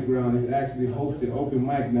Joe's Underground. He's actually hosted open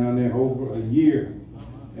mic down there over a year.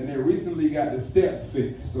 And they recently got the steps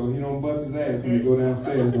fixed, so he don't bust his ass when he go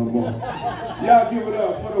downstairs no more. Y'all give it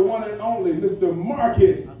up for the one and only Mr.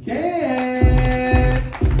 Marcus Gann.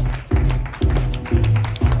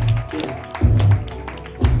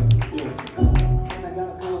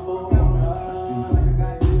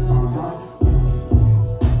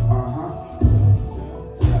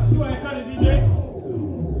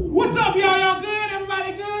 What's up, y'all? Y'all good?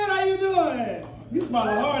 Everybody good? How you doing? You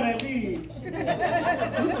smiling hard at me.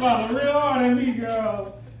 You smiling real hard at me,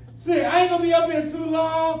 girl. See, I ain't gonna be up here too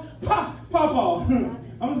long. Papa,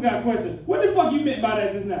 I just got a question. What the fuck you meant by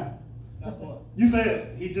that just now? You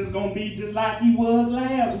said he just gonna be just like he was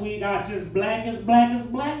last week. I just black as black as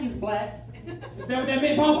black as black. Is that what that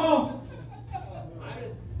meant, Papa?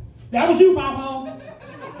 That was you, Papa.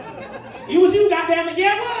 It was you, goddammit.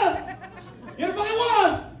 Yeah, it was. Yeah, the fuck it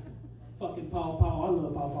was. Fucking Paul. I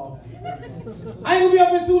love Paul. I ain't gonna be up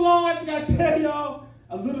here too long. I just gotta tell y'all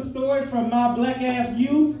a little story from my black ass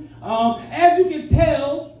youth. As you can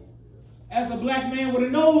tell, as a black man with a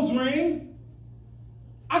nose ring,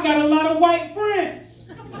 I got a lot of white friends.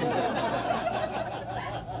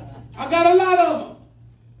 I got a lot of them.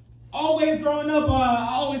 Always growing up, I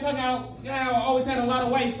always had a lot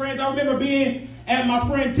of white friends. I remember being at my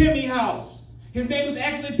friend Timmy's house. His name was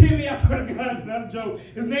actually Timmy. I swear to God, it's not a joke.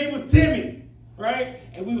 His name was Timmy, right?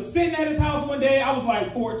 And we were sitting at his house one day. I was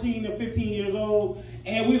like 14 or 15 years old.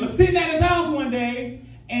 And we were sitting at his house one day,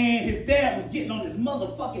 and his dad was getting on his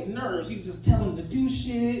motherfucking nerves. He was just telling him to do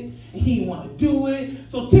shit, and he didn't want to do it.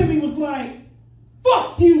 So Timmy was like,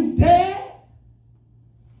 fuck you, Dad.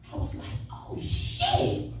 I was like, oh,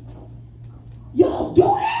 shit. Y'all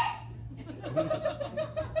do that?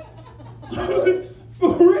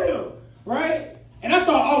 For real. Right? And I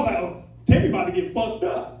was like, oh, Timmy about to get fucked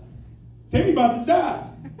up. Timmy about to die.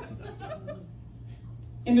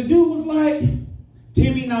 And the dude was like,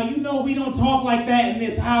 Timmy, now you know we don't talk like that in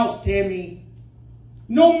this house, Timmy.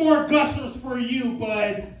 No more gushers for you,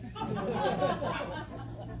 bud.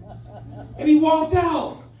 And he walked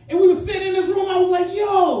out. And we were sitting in this room. I was like,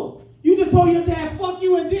 yo, you just told your dad fuck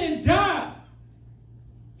you and didn't die.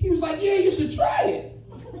 He was like, yeah, you should try it.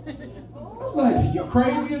 I was like, you're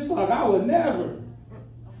crazy as fuck. I would never.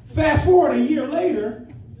 Fast forward a year later,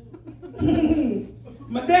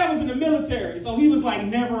 my dad was in the military, so he was like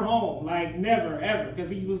never home, like never, ever, because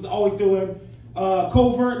he was always doing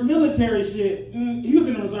covert military shit. He was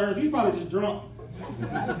in the reserves. He's probably just drunk.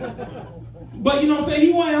 But you know what I'm saying?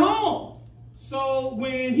 He wasn't home. So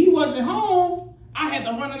when he wasn't home, I had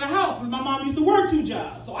to run in the house because my mom used to work 2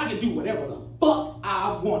 jobs, so I could do whatever the fuck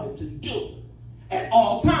I wanted to do at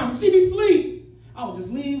all times. So she'd be asleep. I would just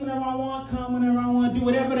leave whenever I want, come whenever I want, do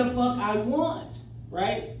whatever the fuck I want,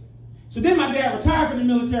 right? So then my dad retired from the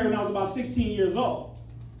military when I was about 16 years old.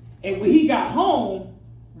 And when he got home,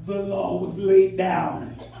 the law was laid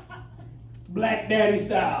down. Black daddy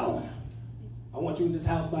style. I want you in this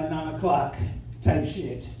house by 9 o'clock type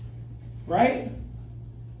shit, right?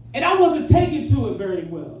 And I wasn't taking to it very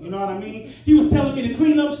well, you know what I mean? He was telling me to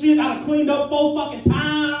clean up shit. I done cleaned up 4 fucking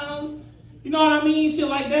times. You know what I mean? Shit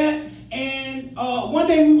like that. And one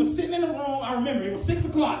day we were sitting in the room. I remember it was 6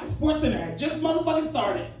 o'clock. The Sports Center had just motherfucking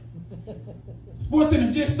started. Sports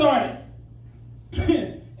Center just started.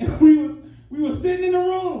 And we were sitting in the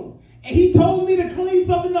room. And he told me to clean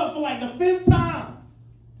something up for like the 5th time.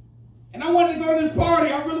 And I wanted to go to this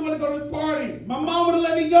party. I really wanted to go to this party. My mom would have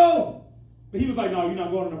let me go. But he was like, no, you're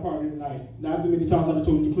not going to the party tonight. Not as many times I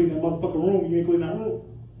told you to clean that motherfucking room. You ain't clean that room.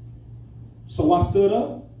 So I stood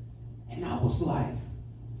up. And I was like,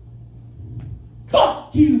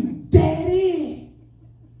 fuck you, daddy,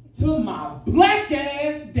 to my black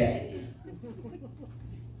ass daddy.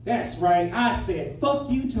 That's right, I said, fuck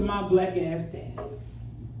you to my black ass daddy.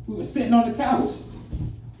 We were sitting on the couch.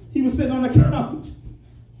 He was sitting on the couch.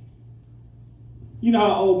 You know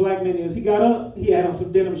how old black man is. He got up, he had on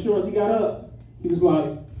some denim shorts, he got up. He was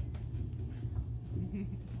like,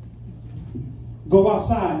 go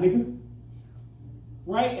outside, nigga.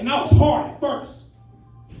 Right? And I was hard at first.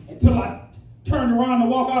 Until I turned around to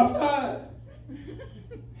walk outside.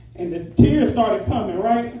 And the tears started coming,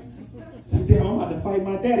 right? It's like, damn, I'm about to fight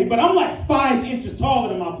my daddy. But I'm like 5 inches taller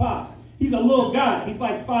than my pops. He's a little guy. He's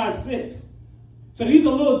like 5'6". So he's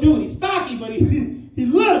a little dude. He's stocky, but he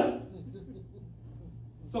little.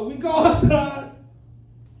 So we go outside.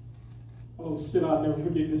 Oh shit, I'll never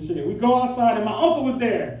forget this shit. We go outside and my uncle was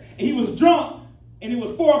there. And he was drunk. And it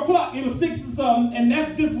was 4 o'clock. It was 6 or something. And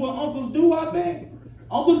that's just what uncles do, I think.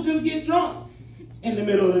 Uncles just get drunk in the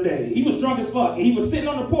middle of the day. He was drunk as fuck. And he was sitting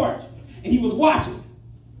on the porch. And he was watching.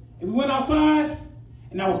 And we went outside.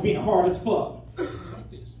 And I was being hard as fuck. Like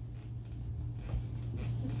this.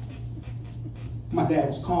 My dad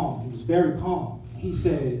was calm. He was very calm. He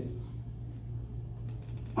said,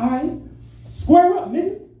 all right, square up,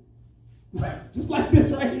 nigga. Just like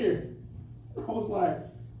this right here. I was like,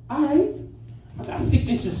 all right, I got 6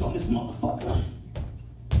 inches on this motherfucker.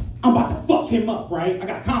 I'm about to fuck him up, right? I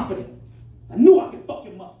got confidence. I knew I could fuck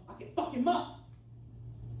him up. I could fuck him up.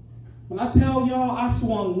 When I tell y'all I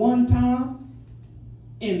swung one time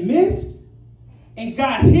and missed and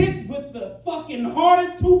got hit with the fucking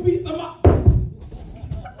hardest 2-piece of my...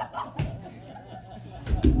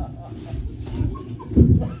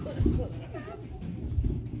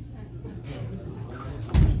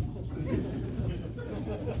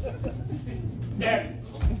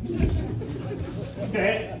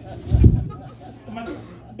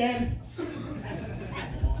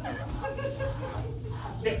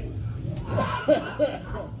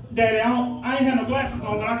 Daddy, I ain't had no glasses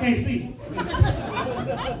on, but I can't see.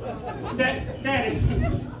 Daddy.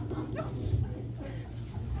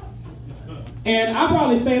 And I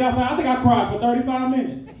probably stayed outside. I think I cried for 35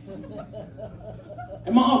 minutes.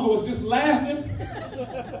 And my uncle was just laughing.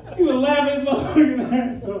 He was laughing his motherfucking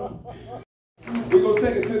ass off. We're going to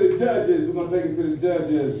take it to the judges. We're going to take it to the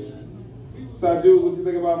judges. Sajud, what you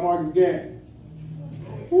think about Marcus Gant?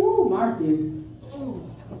 Ooh, Marcus.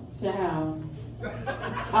 Child.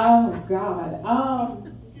 Oh, God.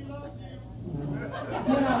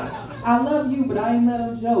 I love you, but I ain't let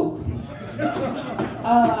him joke.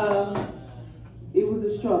 It was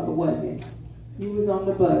a struggle, wasn't it? You was on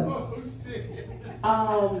the bus.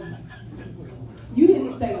 You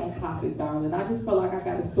didn't stay on topic, darling. I just felt like I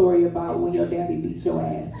got a story about when your daddy beat your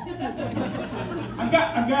ass. I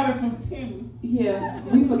got it from Timmy. Yeah,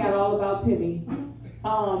 we forgot all about Timmy.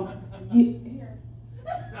 Oh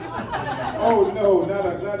no, not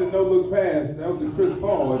a no-look pass. That was the Chris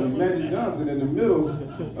Paul and Magic Johnson in the middle of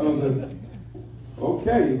the...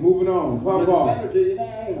 Okay, moving on. Papa.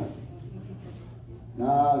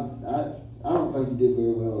 Nah, I don't think you did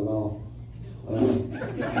very well at all. I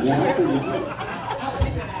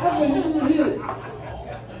think you did it.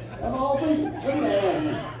 Of all people, look at that.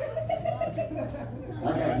 I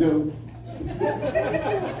got jokes.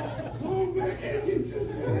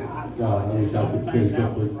 God, I wish I could say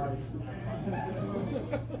something.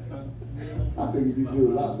 I think you do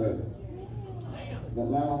a lot better. But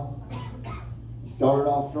now, you started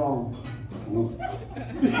off strong.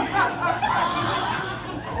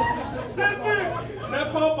 That's it. That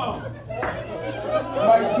Papa.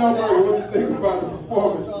 Mike Snowberg, what you think about the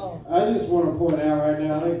performance? I just want to point out right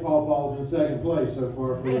now, I think Paw Paw's in second place so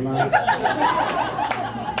far for the night.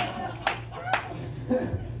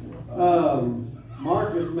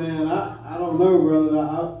 Marcus, man, I don't know, brother.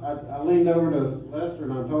 I leaned over to Lester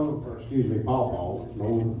and I told him, or excuse me, Paw Paw. No,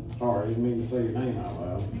 sorry, I didn't mean to say your name out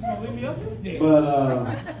loud. You gonna leave me up here? But,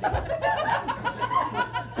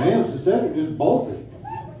 damn, Giuseppe just bolted.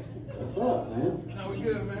 What's up, man? No, we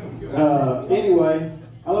good, man. We good. Anyway,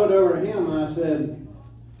 I looked over at him and I said,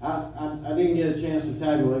 I didn't get a chance to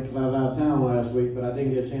tabulate because I was out of town last week, but I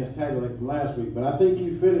didn't get a chance to tabulate from last week. But I think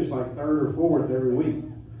you finished like 3rd or 4th every week.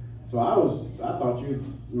 So I thought you'd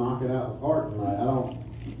knock it out of the park tonight. I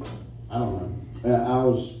don't know. I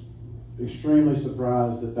was extremely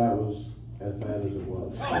surprised that was as bad as it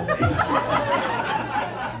was.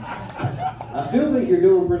 I still think you're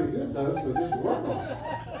doing pretty good though, so just work on it.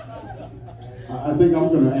 I think I'm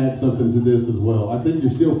going to add something to this as well. I think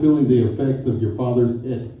you're still feeling the effects of your father's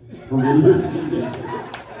it from when you were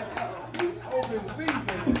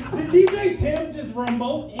Did DJ Tim just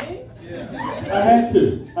remote in? I had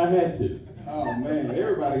to. Oh man,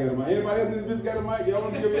 everybody got a mic. Anybody else in this bitch got a mic? Y'all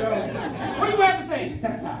want to give y'all? What do you have to say?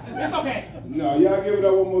 It's okay. No, y'all give it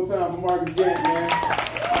up one more time for Marcus Gant, man.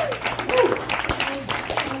 Woo.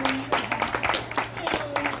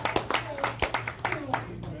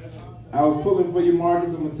 I was pulling for you, Marcus.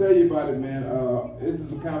 I'm gonna tell you about it, man. This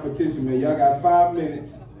is a competition, man. Y'all got 5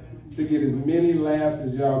 minutes to to get as many laughs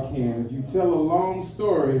as y'all can. If you tell a long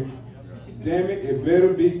story, damn it, it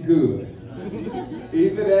better be good.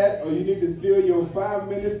 Either that or you need to fill your 5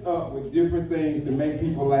 minutes up with different things to make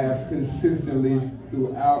people laugh consistently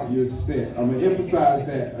throughout your set. I'm going to emphasize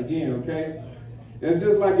that again, okay? It's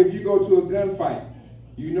just like if you go to a gunfight.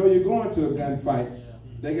 You know you're going to a gunfight.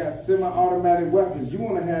 They got semi-automatic weapons. You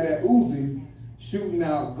want to have that Uzi shooting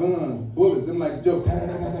out guns, bullets. Them like Joe.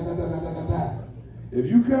 If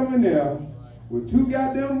you come in there with 2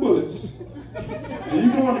 goddamn bullets and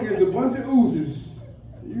you going against a bunch of Uzis,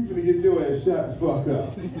 you finna get your ass shot the fuck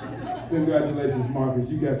up. Congratulations, Marcus.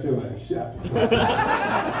 You got your ass shot.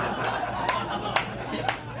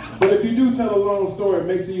 But if you do tell a long story,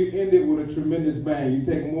 make sure you end it with a tremendous bang. You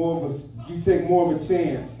take more of a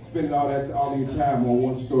chance spending all your time on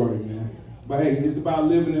one story, man. But hey, it's about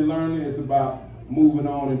living and learning. It's about moving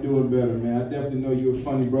on and doing better, man. I definitely know you're a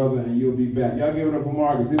funny brother, and you'll be back. Y'all give it up for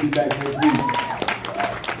Marcus. He'll be back next week.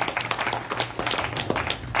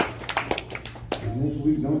 Next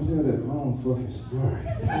week, don't tell that long fucking story.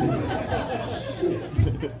 Shit.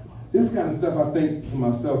 This kind of stuff I think to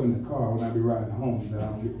myself in the car when I be riding home that I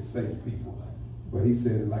don't get to say to people. But he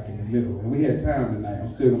said it like in the middle. And we had time tonight.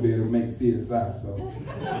 I'm still going to be able to make CSI, so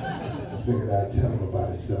I figured I'd tell him about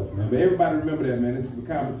himself, man. But everybody remember that, man. This is a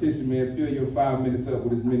competition, man. Fill your 5 minutes up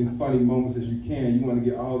with as many funny moments as you can. You want to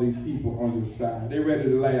get all these people on your side. They're ready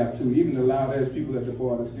to laugh, too. Even the loud-ass people at the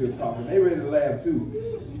bar that's still talking, they ready to laugh,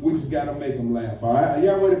 too. We just got to make them laugh, all right? Are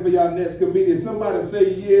y'all ready for y'all next comedian? Somebody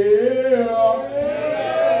say, yeah!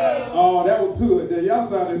 Oh, that was hood. Y'all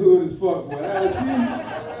sounded hood as fuck, boy.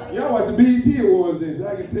 Y'all watched the BET Awards then.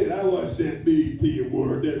 I can tell you, I watched that BET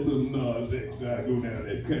Award, that little Nas X. I go down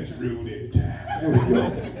that country road every time. There we go.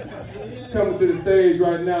 Coming to the stage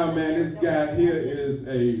right now, man, this guy here is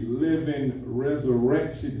a living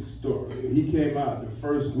resurrection story. He came out the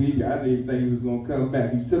first week. I didn't even think he was going to come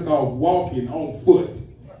back. He took off walking on foot.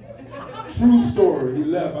 True story. He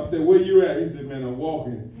left. I said, where you at? He said, man, I'm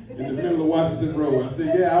walking in the middle of Washington Road. I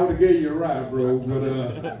said, yeah, I would have gave you a ride, bro.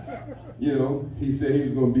 But, you know, he said he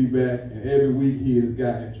was going to be back. And every week he has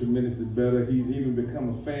gotten tremendously better. He's even become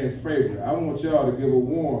a fan favorite. I want y'all to give a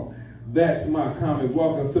warm, that's my comment.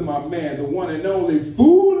 Welcome to my man, the one and only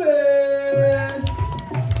Foolish.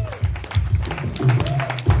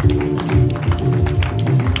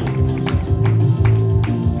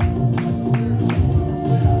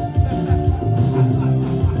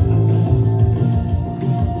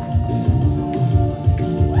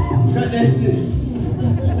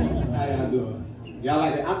 Y'all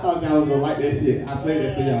like that? I thought y'all was gonna like that shit. I played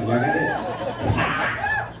that for y'all. Y'all got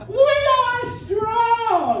that? We are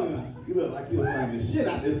strong! You look like you was playing the shit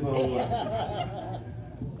out this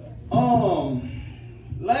song.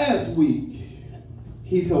 Last week,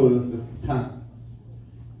 he told us the time.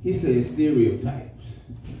 He said stereotypes.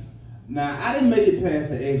 Now, I didn't make it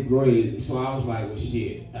past the 8th grade, so I was like, well,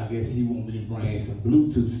 shit, I guess he want me to bring some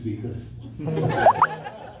Bluetooth speakers.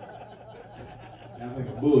 That's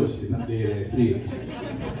like bullshit, I'm dead ass serious.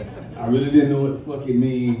 I really didn't know what the fuck it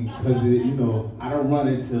means, because, you know, I don't run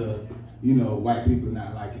into, you know, white people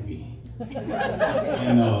not liking me.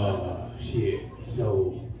 And, shit.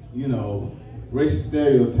 So, you know, racial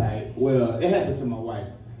stereotype, well, it happened to my wife.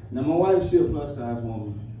 Now, my wife, she a plus size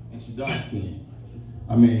woman, and she dark skinned.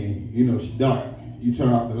 I mean, you know, she dark. You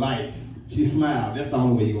turn off the lights, she smiled. That's the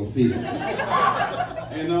only way you're gonna see it.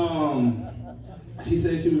 And, she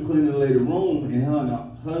said she was cleaning the lady's room and her and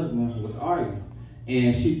her husband was arguing.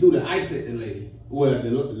 And she threw the ice at the lady. Well,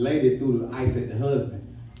 the lady threw the ice at the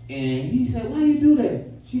husband. And he said, why you do that?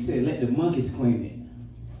 She said, let the monkeys clean it.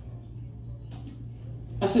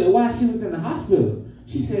 I said, why? She was in the hospital.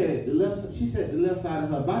 She said the left side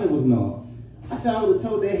of her body was numb. I said, I would have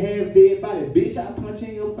told that half dead body, bitch, I'll punch you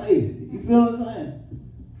in your face. You feel what I'm saying?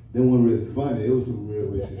 That wasn't really funny. It was some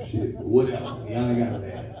real racist shit. But whatever. Y'all ain't got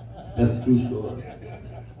that. That's a true story.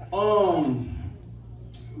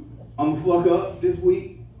 I'm fuck up this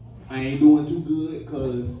week. I ain't doing too good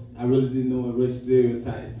because I really didn't know a racial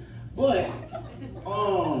stereotype. But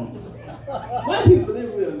white people, they're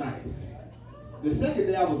real nice. The second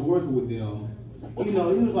day I was working with them, you know,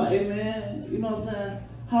 he was like, hey man, you know what I'm saying?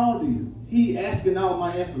 How old are you? He asking all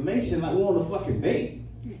my information like we're on a fucking date.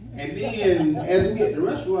 And then as we at the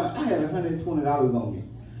restaurant, I had $120 on me.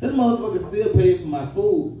 This motherfucker still paid for my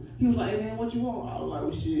food. He was like, hey man, what you want? I was like,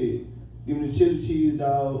 well shit, give me the chili cheese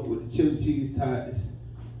dog with the chili cheese tots.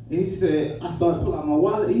 And he said, I started pulling out my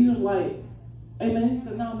wallet. He was like, hey man, he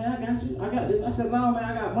said, no man, I got you. I got this. I said, no man,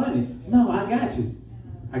 I got money. No, I got you.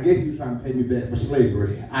 I guess he was trying to pay me back for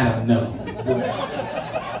slavery. I don't know.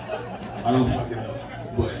 I don't fucking know.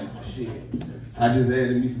 But shit, I I just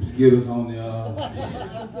added me some Skittles on there,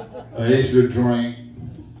 an extra drink,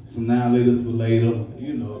 some 9 liters for later,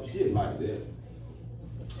 you know, shit like that.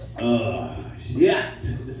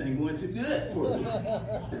 Shit, this ain't going too good for me.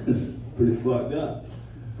 Pretty fucked up.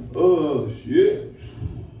 Oh, shit.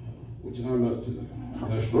 What y'all up to?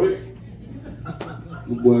 That's straight.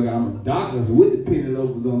 The boy got my doctors with the penny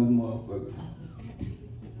loafers on his motherfucker.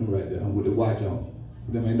 Right there, with the watch on.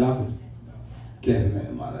 Them ain't doctors. Can't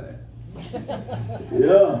man out of that.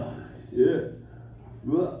 Yeah.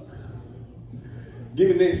 Look. Give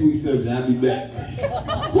me next week's subject, I'll be back.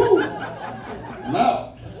 Woo! No.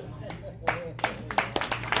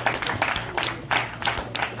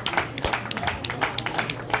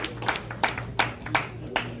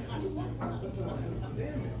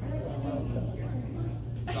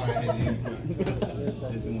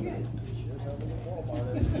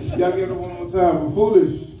 Y'all give it one more time for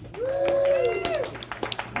Foolish.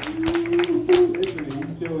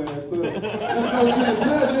 Eat your ass up. Let's go to the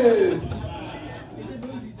judges.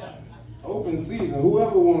 Open season.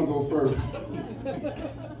 Whoever want to go first.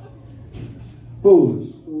 Foolish.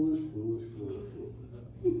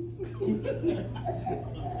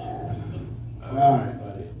 All right,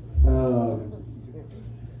 buddy.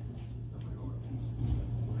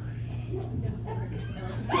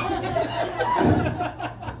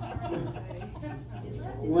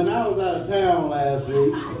 When I was out of town last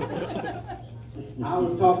week, I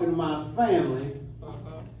was talking to my family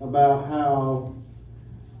about how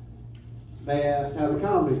they asked how the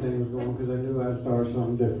comedy thing was going because they knew I'd started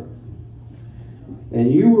something different. And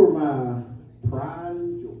you were my pride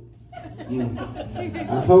and joy.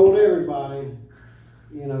 I told everybody,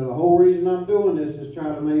 you know, the whole reason I'm doing this is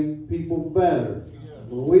trying to make people better.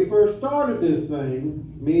 When we first started this thing,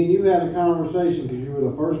 me and you had a conversation because you were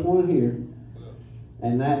the first one here,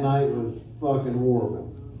 and that night was fucking horrible.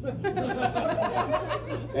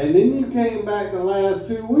 And then you came back the last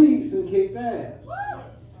 2 weeks and kicked ass.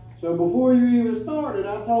 So before you even started,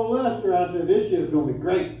 I told Lester, I said, this shit's going to be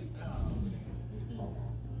great.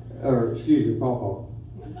 Or, excuse me, Pawpaw.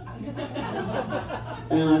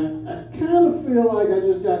 And I kind of feel like I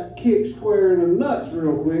just got kicked square in the nuts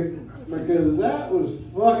real quick because that was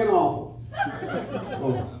fucking awful.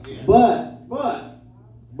 But,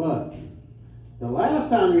 the last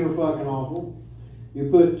time you were fucking awful, you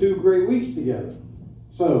put 2 great weeks together.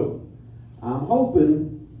 So, I'm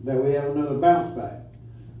hoping that we have another bounce back.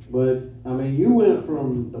 But, I mean, you went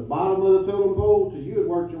from the bottom of the totem pole to you had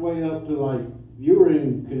worked your way up to like, you were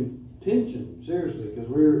in contention, seriously, because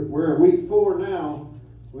we're at week 4 now.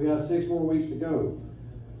 We got 6 more weeks to go.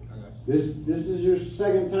 This is your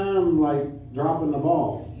second time like dropping the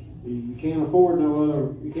ball. You can't afford no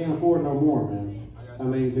more, man. I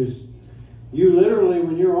mean, because you literally,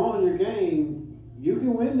 when you're on your game, you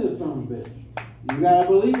can win this son of a bitch. You gotta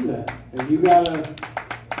believe that, and you gotta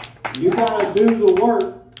do the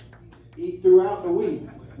work throughout the week.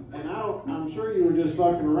 And I'm sure you were just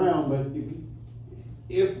fucking around, but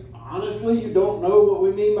if honestly you don't know what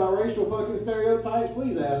we mean by racial fucking stereotypes,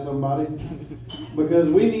 please ask somebody. Because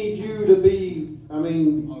we need you to be, I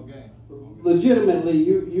mean, legitimately,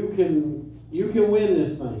 you can win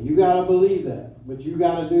this thing. You gotta believe that. But you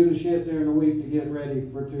gotta do the shit during the week to get ready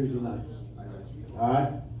for Tuesday night.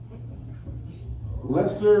 Alright?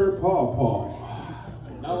 Lester Pawpaw.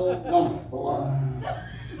 No, boy.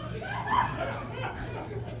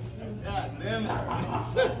 God damn it.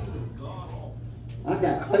 I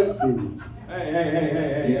got faith in you.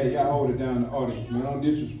 Hey, y'all hold it down in the audience, man. Don't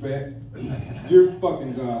disrespect. You're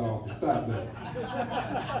fucking god awful. Stop that.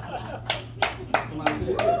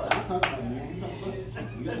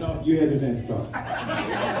 You had your chance to talk.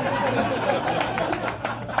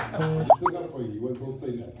 It took up for you. You wasn't supposed to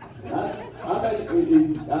say that. I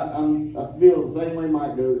feel the same way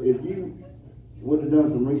Mike does. If you would have done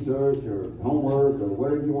some research or homework or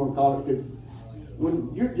whatever you want to call it, because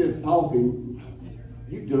when you're just talking,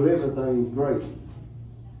 you deliver things great.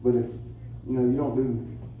 But if you don't do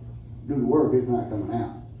the work, it's not coming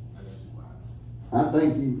out. I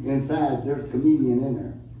think inside there's a comedian in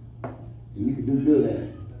there. And you can do good at it.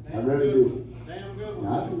 I really do. Damn good one.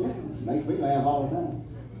 It makes me laugh all the time.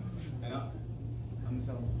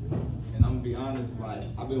 And I'm gonna be honest, like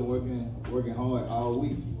I've been working hard all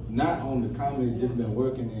week. Not on the comedy, just been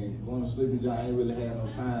working and going to sleep and I ain't really had no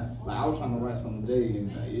time. Like I was trying to write something today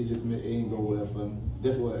and it ain't go well for me.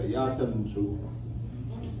 That's what y'all telling the truth.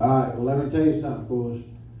 Alright, well let me tell you something, Foolish.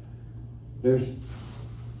 There's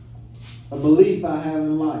a belief I have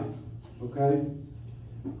in life, okay?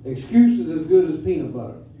 Excuses as good as peanut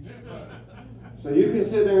butter. So you can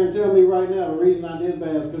sit there and tell me right now the reason I did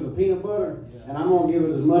bad is because of peanut butter, and I'm going to give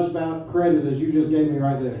it as much credit as you just gave me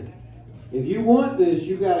right there. If you want this,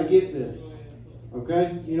 you got to get this.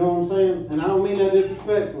 Okay? You know what I'm saying? And I don't mean that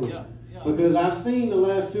disrespectfully. Because I've seen the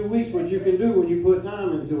last 2 weeks what you can do when you put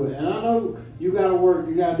time into it. And I know you got to work,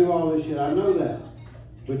 you got to do all this shit. I know that.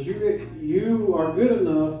 But you are good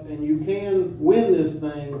enough and you can win this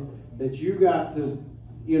thing that you got to,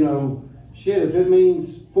 you know, shit, if it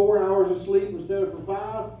means 4 hours of sleep instead of for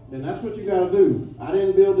 5, then that's what you got to do. I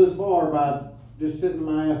didn't build this bar by just sitting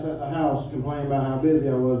my ass at the house complaining about how busy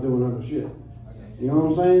I was doing other shit. You know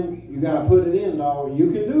what I'm saying? You got to put it in, dog.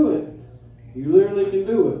 You can do it. You literally can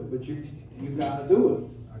do it, but you got to do it.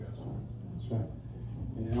 That's right.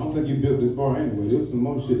 And I don't think you built this bar anyway. There was some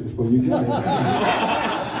more shit before you got it.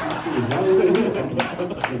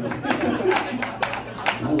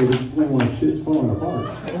 I would explain why shit's falling apart.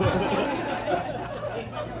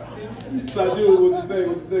 So, Jules, what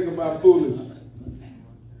you think about Foolish?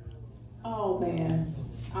 Oh man,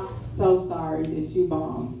 I'm so sorry that you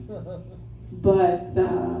bombed. But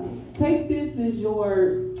take this as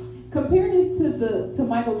compare this to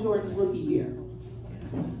Michael Jordan's rookie year.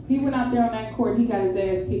 He went out there on that court, he got his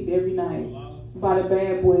ass kicked every night by the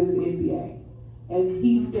bad boys of the NBA. And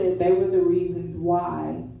he said they were the reasons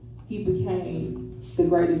why he became the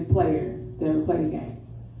greatest player to ever play the game.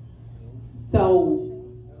 So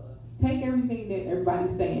take everything that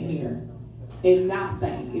everybody's saying here and not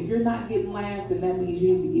saying. If you're not getting laughs, then that means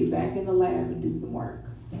you need to get back in the lab and do some work.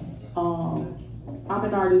 I'm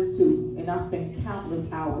an artist too, and I spend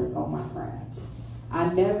countless hours on my craft.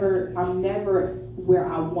 I'm never where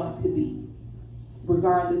I want to be.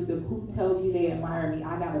 Regardless of who tells me they admire me,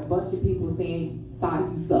 I got a bunch of people saying, "Sai,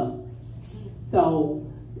 you suck." So,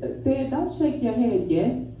 said, don't shake your head,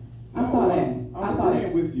 yes. I saw that. I'm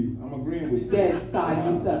agreeing with you. That Sai,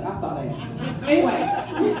 you suck. I saw that. Anyway,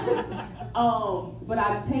 but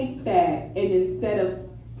I take that, and instead of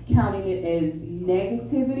counting it as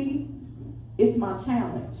negativity, it's my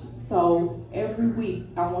challenge. So every week,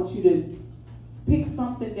 I want you to pick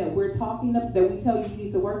something that we're talking about, that we tell you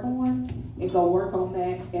need to work on, and go work on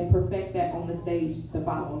that and perfect that on the stage the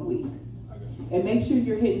following week. And make sure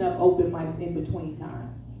you're hitting up open mics in between time.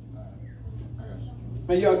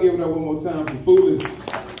 Man, y'all give it up one more time for Foolish.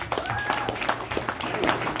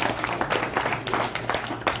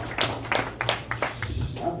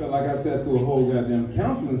 I feel like I sat through a whole goddamn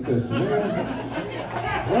counseling session, man.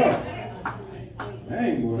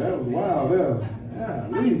 Dang, boy, that was wild,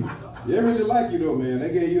 they really like you though, man. They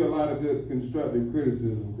gave you a lot of good constructive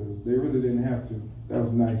criticism because they really didn't have to. That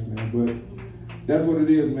was nice, man. But that's what it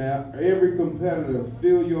is, man. Every competitor,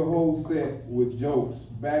 fill your whole set with jokes,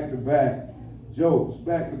 back to back. Jokes,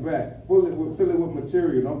 back to back. Fill it with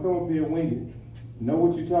material. Don't come up here and wing it. Know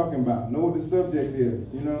what you're talking about. Know what the subject is.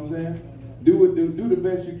 You know what I'm saying? Do the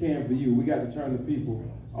best you can for you. We got to turn the people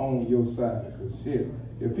on your side. Cause shit,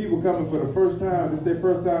 if people coming for the first time, it's their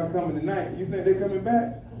first time coming tonight, you think they're coming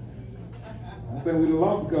back? I think we done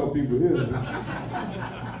lost a couple people here.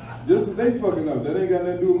 Just because they fucking up, that ain't got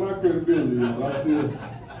nothing to do with my credibility. I still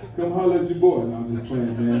come holler at your boy. No, I'm just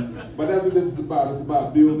playing, man. But that's what this is about. It's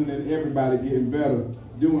about building and everybody getting better,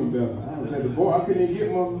 doing better. I was at the bar, I couldn't even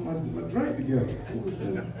get my drink together.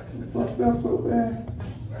 It was fucked up so bad.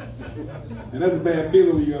 And that's a bad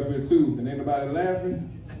feeling when you're up here too, and ain't nobody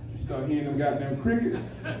laughing. You start hearing them goddamn crickets.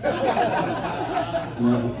 That's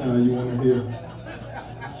the sound you want to hear.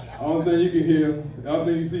 Only thing you can hear, the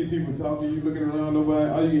only thing you see people talking, you looking around,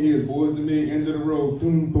 nobody, all you can hear is Boys to Men, End of the Road,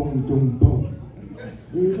 boom, boom, boom, boom.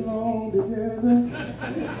 We belong together.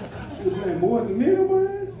 You playing Boys to Men,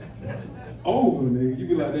 man? Over, nigga. You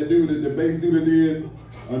be like that dude, the bass dude that did,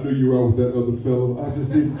 I knew you were out with that other fellow, I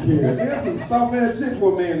just didn't care. That's some soft ass shit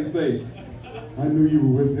for a man to say. I knew you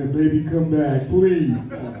were with him, baby, come back, please.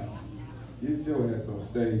 Get your ass on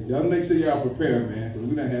stage. Y'all make sure y'all prepared, man, because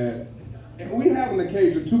we done had, and we having a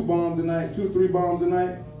case of 3 bombs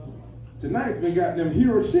tonight. Tonight's been goddamn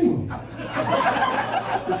Hiroshima.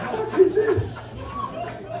 The fuck is this?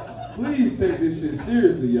 Please take this shit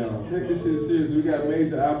seriously, y'all. Take this shit seriously. We got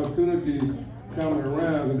major opportunities coming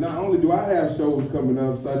around. And not only do I have shows coming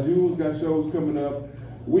up, Saju's got shows coming up.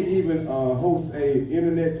 We even host a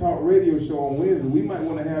internet talk radio show on Wednesday. We might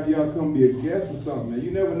want to have y'all come be a guest or something, man. You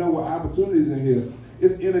never know what opportunities in here.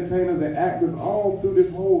 It's entertainers and actors all through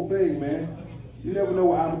this whole thing, man. You never know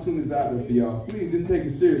what opportunities out there for y'all. Please just take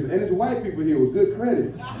it seriously. And it's white people here with good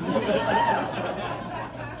credit.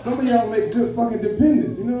 Some of y'all make good fucking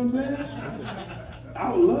dependents, you know what I'm saying? I I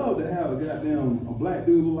would love to have a black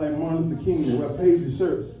dude look like Martin Luther King that wear paisley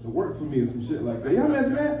shirts to work for me or some shit like that. Y'all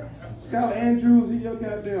imagine that? Skylar Andrews, he your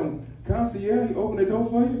goddamn concierge, he open the door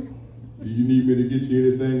for you. Do you need me to get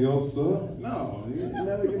you anything else, sir? No, you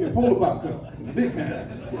never give me a polar pop cup. Big time.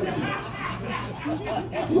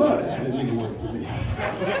 Love that nigga work for me.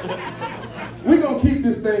 We gonna keep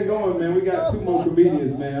this thing going, man. We got 2 more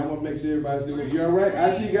comedians, man. I wanna make sure everybody see you all right?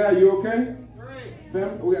 IT guy, you okay?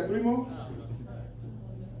 Sam, we got 3 more?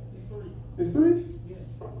 It's 3?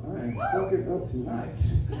 All right, let's get up tonight.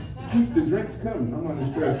 Keep the drinks coming. I'm under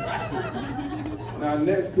stress. Now,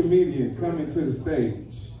 next comedian coming to the stage.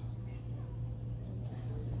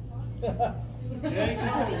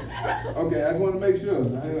 Okay, I just want to make sure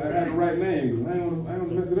I had the right name. I don't want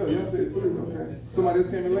to mess it up. Y'all said 3. Okay. Somebody else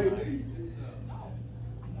came in late?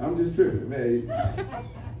 I'm just tripping, man.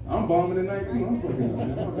 I'm bombing tonight too. I'm fucking up,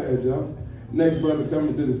 man. My bad, y'all. Next brother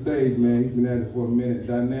coming to the stage, man. He's been at it for a minute.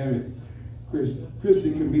 Dynamic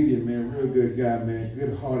Christian comedian, man. Real good guy, man.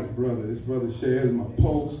 Good-hearted brother. This brother shares my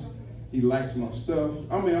posts. He likes my stuff.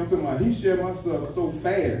 I'm talking about he shared my stuff so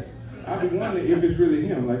fast. I be wondering if it's really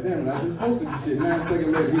him. Like, damn, I just posted this shit. 9 seconds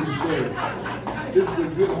later, he just shared it. This is a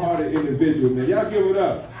good-hearted individual, man. Y'all give it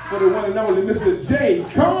up for the one and only Mr. J.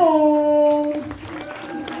 Combs.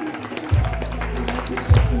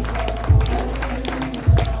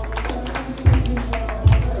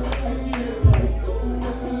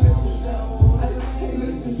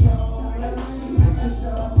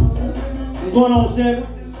 What's going on, Chevy?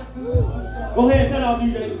 Go ahead, cut off,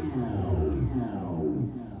 DJ.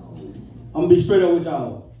 I'm gonna be straight up with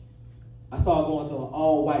y'all. I started going to an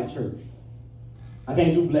all-white church. I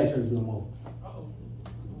can't do black churches no more.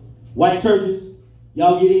 White churches,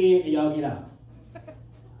 y'all get in and y'all get out.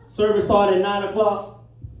 Service started at 9 o'clock.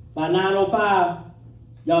 By 9:05,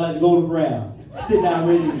 y'all have to go to prayer. Sit down,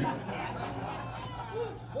 ready.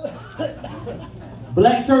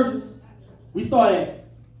 Black churches, we start at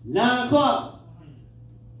 9 o'clock.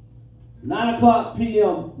 9 o'clock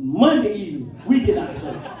p.m. Monday evening, we get out of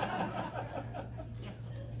church.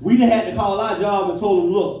 We done had to call our job and told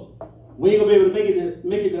them, look, we ain't gonna be able to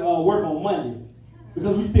make it to work on Monday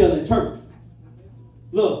because we still in church.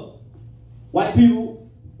 Look, white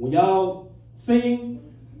people, when y'all singing,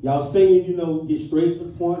 you know, get straight to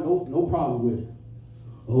the point, no problem with it.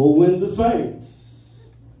 Oh, when the saints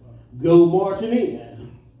go marching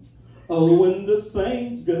in. Oh, when the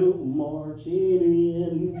saints go marching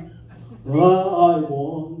in. I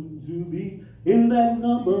want to be in that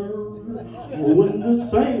number. Oh, when the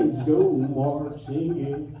saints go marching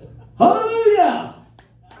in. Hallelujah!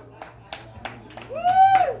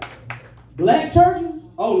 Woo! Black churches?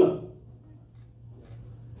 Oh, no.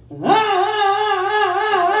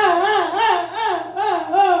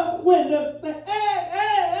 When the saints,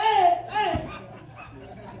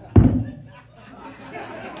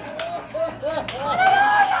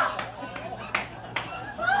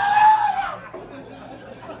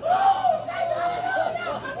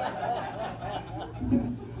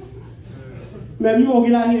 man, you gonna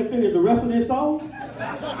get out here and finish the rest of this song?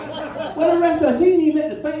 Well, the rest of it, she didn't even let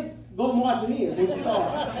the saints go marching in when she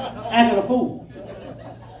started acting a fool.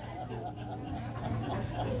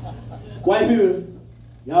 White people,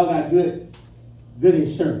 y'all got good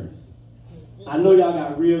insurance. I know y'all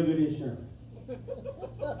got real good insurance.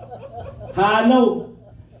 How I know?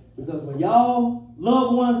 Because when y'all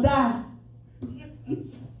loved ones die,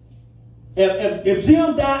 if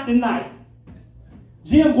Jim died tonight,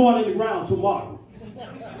 Jim going in the ground tomorrow.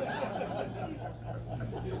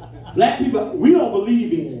 Black people, we don't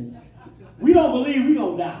believe we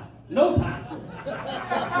gonna die. No time soon.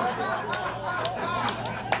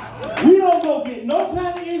 We don't go get no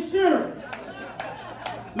kind of insurance.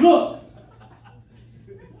 Look,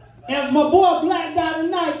 if my boy Black died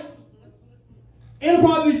tonight, it'll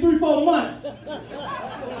probably be 3-4 months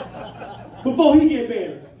before he get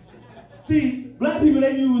buried. See, black people,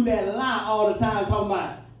 they use that lie all the time, talking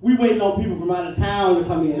about we waiting on people from out of town to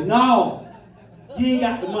come in. No, you ain't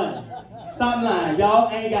got the money. Stop lying. Y'all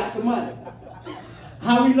ain't got the money.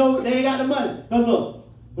 How we know they ain't got the money? Because look,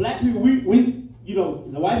 black people, we you know,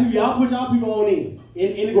 the white people, y'all put y'all people on in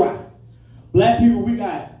the ground. Black people, we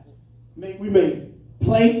make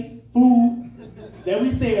plates, food that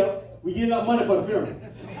we sell. We get enough money for the funeral.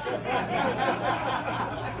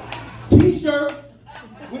 T-shirt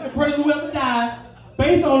with the person who ever died,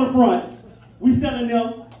 face on the front. We selling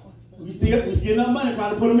them. We get enough money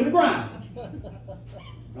trying to put them in the ground.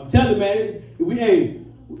 I'm telling you, man,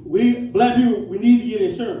 we black people, we need to get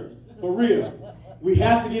insurance. For real. We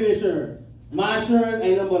have to get insurance. My insurance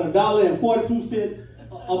ain't nothing but $1.42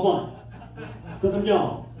 a month. Because I'm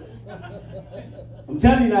young. I'm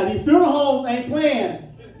telling you now, these funeral homes ain't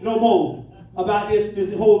playing no more about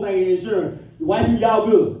this whole thing in insurance. White people, y'all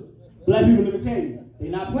good. Black people, let me tell you,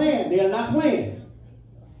 they're not playing. They are not playing.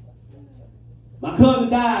 My cousin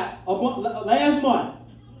died last month.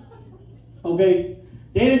 Okay?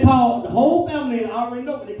 They didn't call the whole family, and I already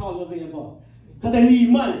know what they call us in for. Because they need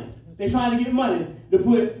money. They're trying to get money to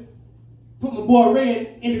put my boy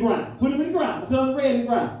Red in the ground. Put him in the ground. My cousin Red in the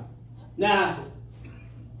ground. Now,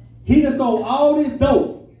 he done sold all this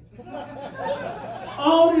dope.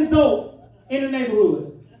 All this dope in the neighborhood.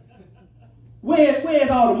 Where's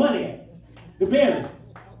all the money at? The bury.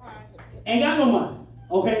 Ain't got no money.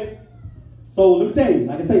 Okay? So let me tell you,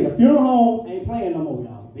 like I say, the funeral home ain't playing no more,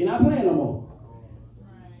 y'all. They're not playing no more.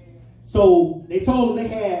 So they told them they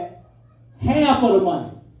had half of the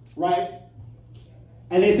money, right?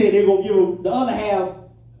 And they said they're going to give them the other half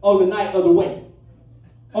on the night of the wake.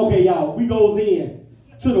 Okay, y'all, we goes in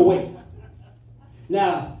to the wake.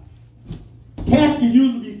 Now, casket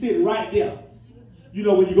usually be sitting right there. You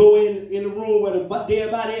know, when you go in the room where the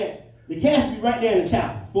dead body at, the casket be right there in the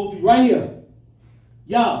chapel. Supposed to be right here.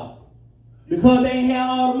 Y'all, because they ain't had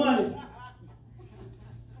all the money,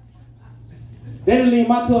 they didn't leave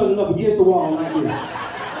my cousin up against the wall like this.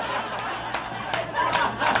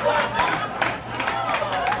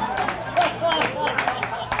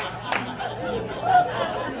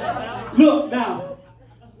 Look, now,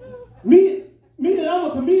 me that I'm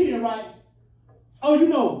a comedian, right? Oh, you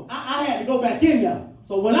know, I had to go back in there.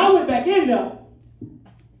 So when I went back in there,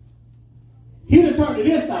 he done turned to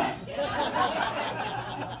this side.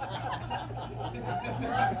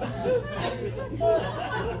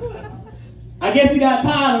 I guess he got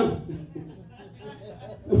tired of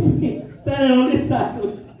standing on this side,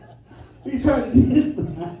 so he turned to this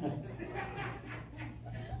side.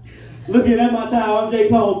 Look at my time. I'm J.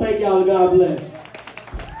 Cole. Thank y'all. God bless.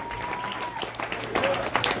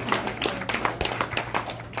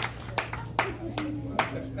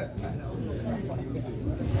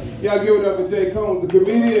 Y'all give it up for J. Cole, the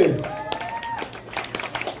comedian.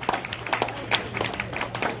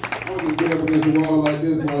 I'm gonna get up against the wall like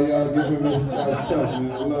this while y'all give him this stuff,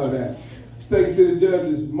 man. I love that. Let's take it to the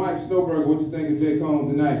judges. Mike Snowberg, what you think of J. Cole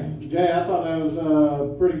tonight? Jay, I thought that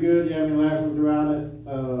was pretty good. You had me laughing throughout it.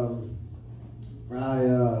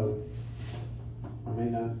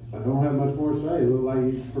 I don't have much more to say. It looked like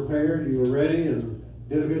you prepared, you were ready, and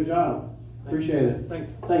did a good job. Appreciate it.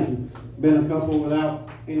 Thank you. Been a couple without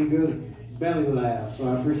any good belly laughs, so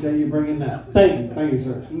I appreciate you bringing that. Thank you. Thank you,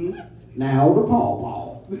 sir. Mm-hmm. Now the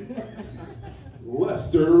Paw.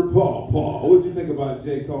 Lester Paw. What did you think about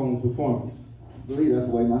J. Cole's performance? I believe that's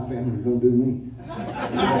the way my family's gonna do me.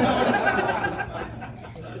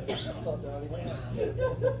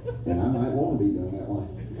 And I might want to be done that way.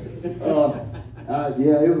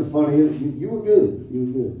 Yeah, it was funny. You were good. You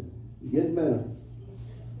were good. You're getting better.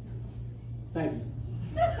 Thank you.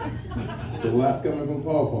 So a lot coming from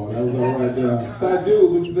Paw. That was all right there. Side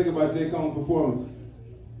Jules, what you think about J. Cole's performance?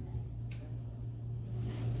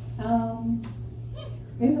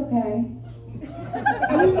 It's okay.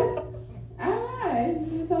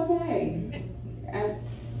 It's okay.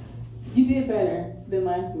 You did better than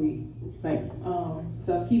last week. Thank you.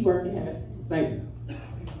 So keep working at it. Thank you.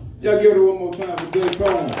 Y'all give it one more time for J.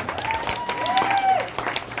 Cole.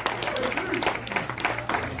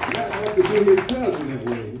 Not want to do his cousin that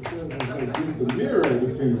way. His cousin was like just the mirror at the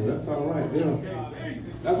funeral. That's all right. Yeah.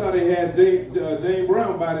 That's how they had James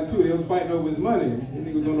Brown body too. They was fighting over his money. And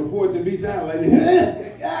he was on the porch in Beach Island like,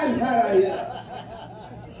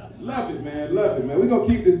 Love it, man. Love it, man. We're going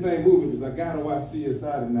to keep this thing moving because I got to watch CSI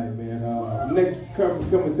tonight, man. Next couple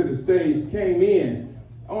coming to the stage came in.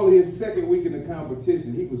 Only his second week in the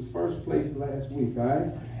competition. He was first place last week, all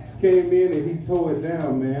right? Came in and he tore it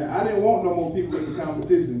down, man. I didn't want no more people in the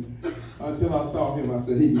competition until I saw him. I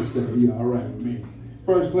said, he all right with me.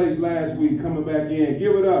 First place last week, coming back in.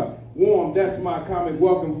 Give it up. Warm, that's my comic.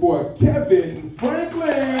 Welcome for Kevin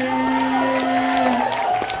Franklin.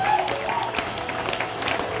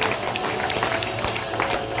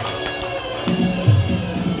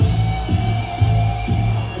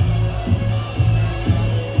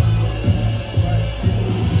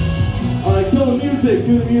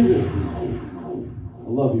 Cue the music. I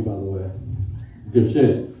love you, by the way. Good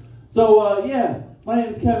shit. So, yeah, my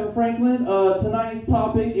name is Kevin Franklin. Tonight's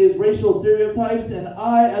topic is racial stereotypes, and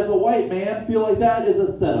I, as a white man, feel like that is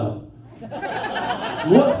a setup.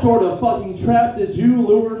 What sort of fucking trap did you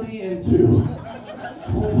lure me into?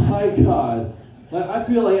 Oh my God. Like, I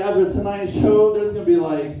feel like after tonight's show, there's gonna be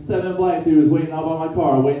like 7 black dudes waiting out by my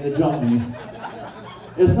car, waiting to jump me.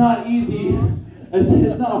 It's not easy.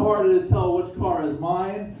 It's not hard to tell which car is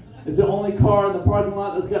mine It's the only car in the parking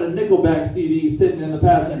lot that's got a Nickelback CD sitting in the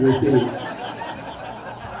passenger seat.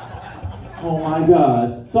 Oh my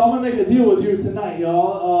God. So I'm gonna make a deal with you tonight,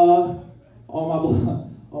 y'all. All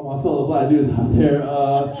my fellow black dudes out there.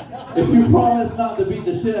 If you promise not to beat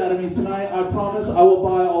the shit out of me tonight, I promise I will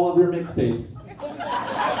buy all of your mixtapes.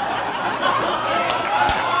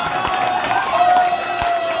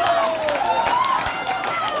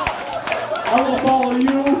 I will follow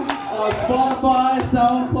you on Spotify,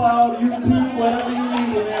 SoundCloud, YouTube, whatever you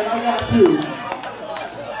need, man. I got you.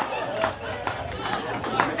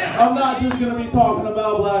 I'm not just going to be talking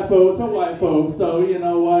about black folks or white folks, so you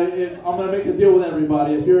know what, I'm going to make a deal with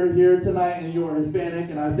everybody. If you're here tonight and you are Hispanic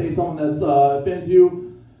and I say something that offends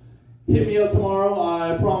you, hit me up tomorrow.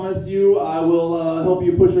 I promise you I will help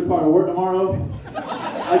you push your car to work tomorrow.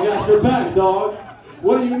 I got your back, dog.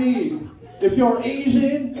 What do you need? If you're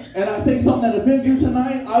Asian and I say something that offends you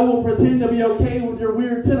tonight, I will pretend to be okay with your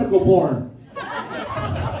weird tentacle porn.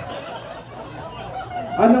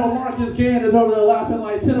 I know Marcus Gann is over there laughing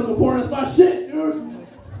like tentacle porn is my shit, dude.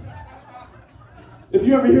 If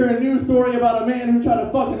you ever hear a news story about a man who tried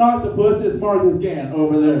to fuck an octopus, it's Marcus Gann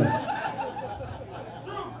over there.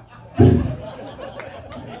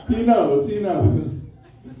 He knows.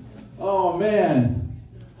 Oh man.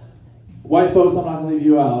 White folks, I'm not gonna leave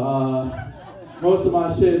you out. Most of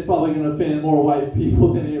my shit is probably gonna offend more white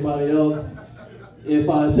people than anybody else. If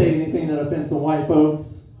I say anything that offends some white folks,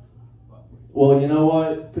 well, you know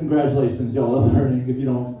what? Congratulations, y'all are learning if you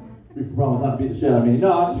promise not to beat the shit out of me.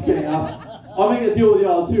 No, I'm just kidding. I'll make a deal with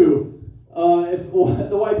y'all too. If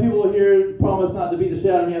the white people here promise not to beat the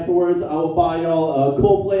shit out of me afterwards, I will buy y'all a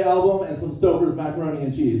Coldplay album and some Stouffer's macaroni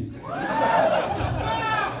and cheese.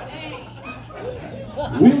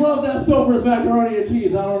 We love that Stouffer's macaroni and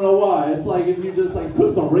cheese. I don't know why. It's like if you just like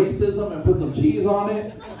took some racism and put some cheese on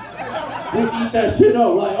it, we eat that shit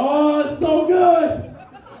up. Like, oh, it's so good.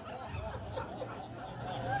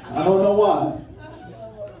 I don't know why.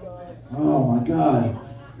 Oh my God.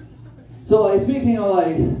 So like speaking of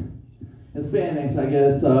like Hispanics, I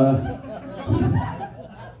guess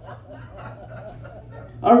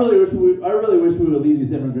I really wish we would leave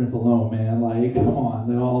these immigrants alone, man. Like, come on,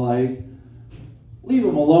 they're all like, leave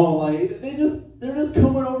them alone. Like they're just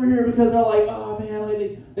coming over here because they're like, oh man,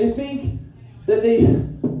 like they think that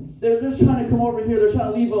they're just trying to come over here. They're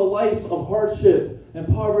trying to leave a life of hardship and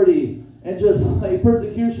poverty and just like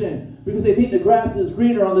persecution because they think the grass is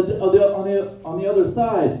greener on the other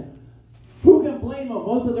side. Who can blame them?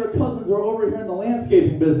 Most of their cousins are over here in the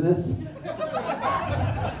landscaping business.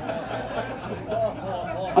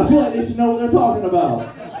 I feel like they should know what they're talking about.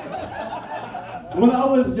 When I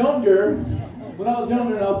was younger and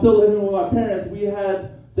I was still living with my parents, we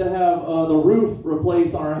had to have the roof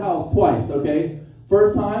replaced on our house twice, okay?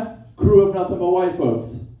 First time, crew of nothing but white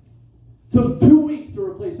folks. Took 2 weeks to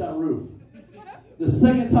replace that roof. The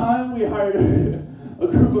second time, we hired a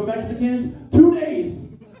group of Mexicans. 2 days.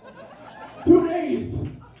 2 days.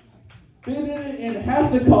 They did it in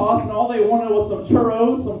half the cost, and all they wanted was some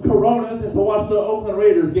churros, some Coronas, and to watch the Oakland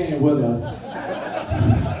Raiders game with us.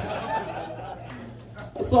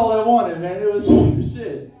 That's all I wanted, man. It was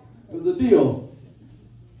shit. It was a deal.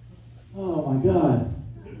 Oh my God.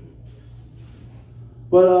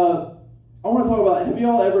 But I want to talk about, have you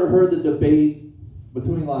all ever heard the debate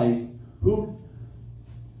between like, who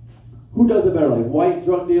does it better, like white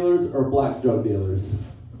drug dealers or black drug dealers?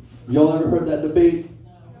 Y'all ever heard that debate?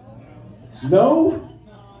 No?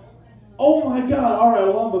 Oh my God. All right,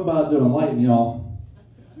 well, I'm about to enlighten y'all.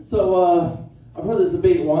 So, I've heard this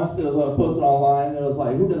debate once. It was posted online. It was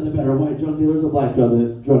like, who does it better, white drug dealers or black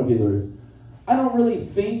drug dealers? I don't really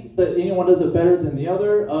think that anyone does it better than the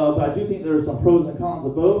other, but I do think there are some pros and cons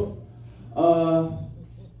of both.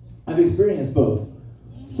 I've experienced both.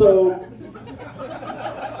 So,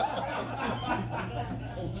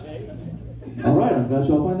 all right, I'm glad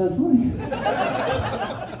y'all find that funny.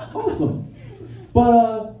 Awesome.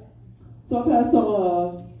 But, so I've had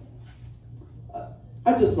some, I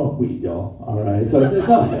just smoke weed, y'all. All right, so it's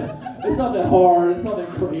nothing hard, it's nothing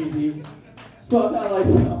crazy. So I've had like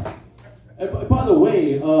some. And by the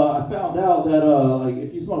way, I found out that like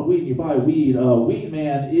if you smoke weed and you buy weed, weed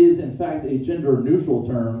man is in fact a gender-neutral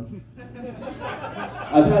term.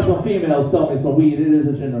 I've had some females tell me some weed. It is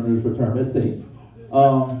a gender-neutral term. It's safe.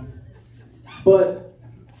 But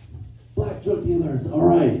black drug dealers, all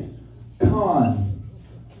right. Con.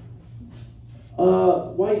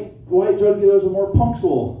 White drug dealers are more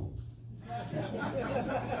punctual.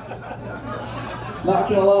 Not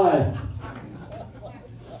gonna lie.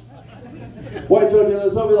 White drug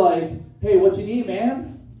dealers will be like, hey, what you need,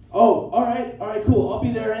 man? Oh, all right, cool. I'll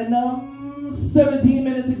be there in 17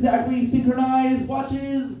 minutes exactly, synchronized,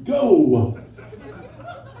 watches, go.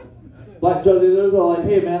 Black drug dealers are like,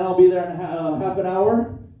 hey man, I'll be there in half an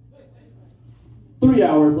hour. 3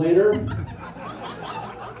 hours later.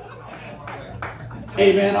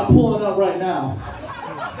 Hey man, I'm pulling up right now.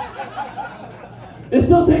 It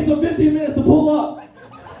still takes them 15 minutes to pull up.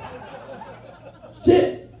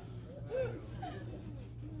 Shit.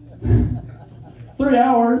 3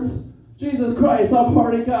 hours. Jesus Christ, I've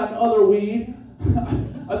already gotten other weed.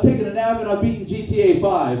 I've taken a nap and I've beaten GTA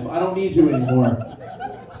 5. I don't need you anymore.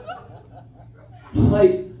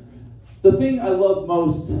 Like, the thing I love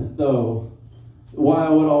most, though, why I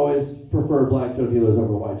would always prefer black drug dealers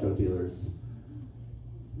over white drug dealers.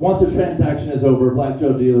 Once the transaction is over, black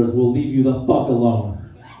drug dealers will leave you the fuck alone.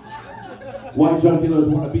 White drug dealers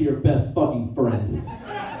want to be your best fucking friend.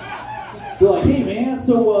 They're like, hey man,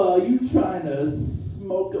 so you trying to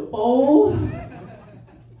smoke a bowl?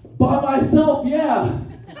 By myself, yeah.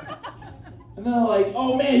 And they're like,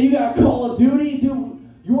 oh man, you got Call of Duty? Dude,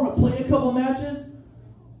 you want to play a couple matches?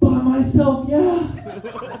 By myself, yeah.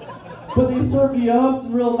 But they served you up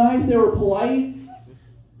real nice, they were polite.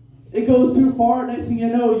 It goes too far, next thing you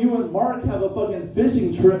know, you and Mark have a fucking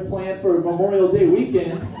fishing trip planned for Memorial Day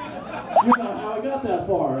weekend. You know how I got that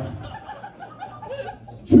far.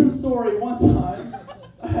 True story, one time,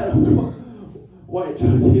 I had a white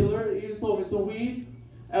drug dealer, he sold me some weed.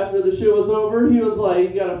 After the shit was over, he was like,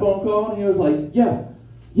 he got a phone call, and he was like, yeah,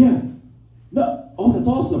 no, oh, that's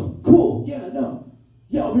awesome, cool, yeah,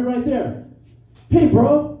 I'll be right there. Hey,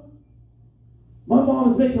 bro, my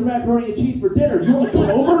mom is making macaroni and cheese for dinner, you want to come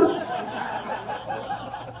over?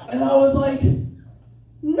 And I was like,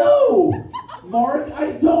 no, Mark,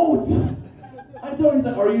 I don't. He's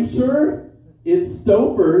like, are you sure? It's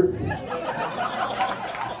Stouffer's.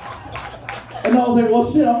 And I was like,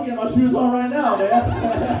 well, shit, I'm getting my shoes on right now,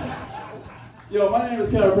 man. Yo, my name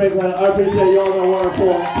is Kevin Franklin. I appreciate y'all know where I'm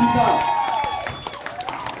from. Peace out.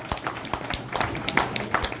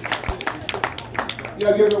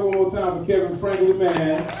 Y'all give it up one more time for Kevin Franklin,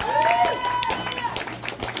 man.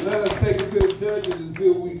 Let us take it to the judges and see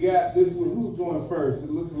what we got. This one, who's going first? It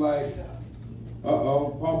looks like,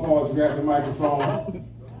 Paw Paw's grabbed the microphone.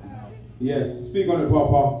 Yes, speak on it, Paw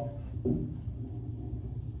Paw.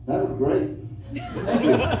 That was great. Thank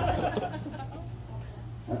you.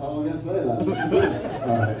 That's all I got to say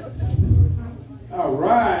about it. All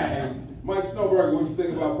right. Mike Snowberger, what you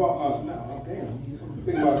think about Paw? No, damn. What you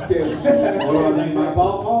think about Kevin? What do I think about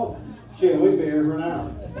Paw Paw? Shit, we'd be here for an hour.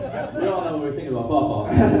 We all know what we think about Paw Paw.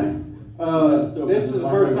 This is the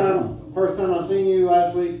first time I seen you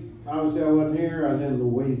last week. Obviously, I wasn't here. I was in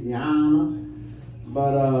Louisiana.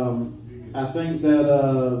 But I think that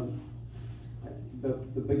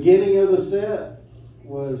the beginning of the set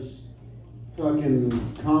was fucking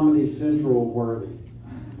Comedy Central worthy.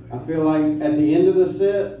 I feel like at the end of the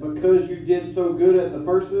set, because you did so good at the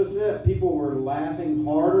first of the set, people were laughing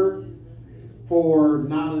harder for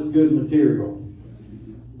not as good material.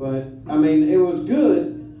 But, I mean, it was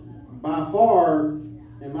good, by far,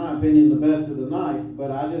 in my opinion, the best of the night.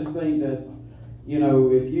 But I just think that, you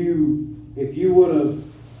know, if you would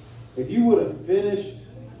have finished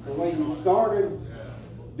the way you started,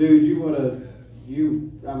 dude, you would have,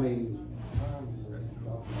 I mean,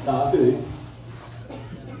 stop it.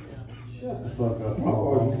 Shut the fuck up.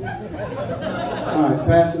 All right,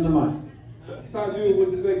 passing the mic. Sanju,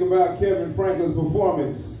 what do you think about Kevin Franklin's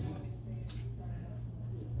performance?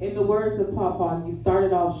 In the words of Papa, you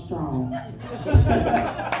started off strong.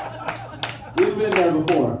 We've been there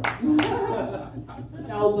before.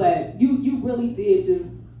 No, but you really did just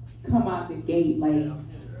come out the gate like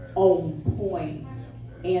on point.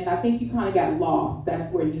 And I think you kind of got lost.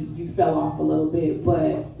 That's where you fell off a little bit.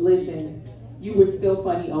 But listen, you were still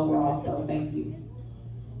funny overall, so thank you.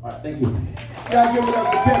 All right, thank you. Y'all give it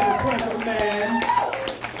up to Kevin Franklin, man.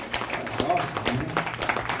 That's awesome, man.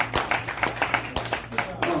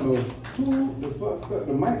 I don't know who the fuck stuck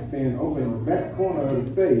the mic stand over in the back corner of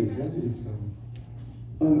the stage. That is some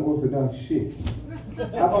unorthodox shit.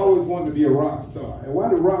 I've always wanted to be a rock star. And why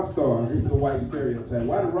do rock stars, this is a white stereotype,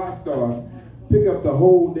 why do rock stars pick up the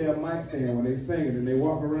whole damn mic stand when they sing it and they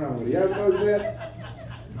walk around with it? You ever notice that?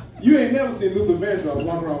 You ain't never seen Luther Vandross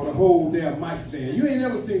walk around with a whole damn mic stand. You ain't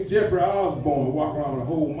never seen Jeffrey Osborne walk around with a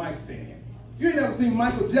whole mic stand. You ain't never seen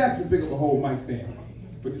Michael Jackson pick up a whole mic stand.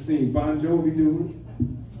 But you seen Bon Jovi do it,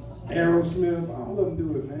 Aerosmith, all of them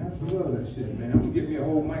do it, man. I love that shit, man. I'm gonna get me a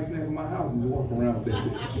whole mic stand for my house and just walk around with that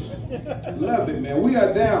bitch. Love it, man. We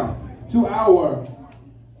are down to our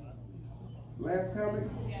last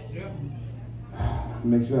comment. Yeah.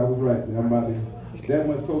 Make sure I was right. I'm about to that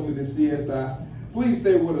much closer to CSI. Please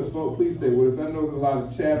stay with us, folks. Please stay with us. I know there's a lot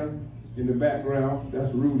of chatter in the background.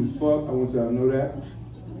 That's rude as fuck. I want y'all to know that.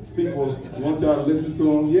 People want y'all to listen to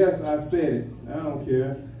them. Yes, I said it. I don't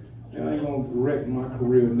care. And I ain't gonna wreck my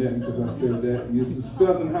career in that because I said that. It's a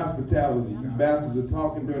Southern hospitality. You bastards are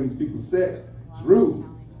talking during these people's set. It's rude.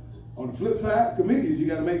 On the flip side, comedians, you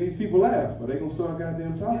gotta make these people laugh, or they gonna start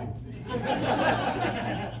goddamn talking.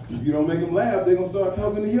 If you don't make them laugh, they gonna start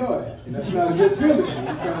talking to your ass. And that's not a good feeling.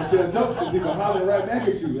 You're trying to tell jokes and people hollering right back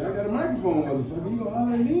at you. I got a microphone, motherfucker. You gonna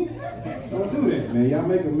holler at me? Don't do that, man. Y'all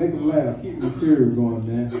make them laugh. Keep the material going,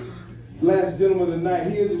 man. Last gentleman tonight,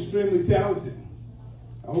 he is extremely talented.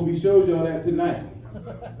 I hope he shows y'all that tonight.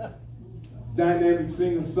 Dynamic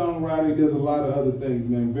singer, songwriter, he does a lot of other things,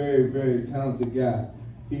 man. Very, very talented guy.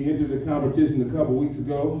 He entered the competition a couple weeks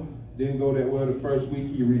ago. Didn't go that well the first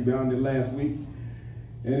week. He rebounded last week.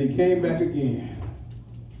 And he came back again.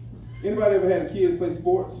 Anybody ever had a kid play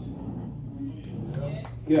sports?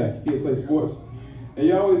 Yeah, kid play sports. And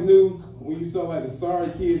you always knew when you saw like the sorry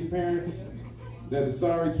kid's parents that the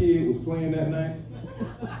sorry kid was playing that night?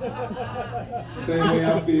 Same way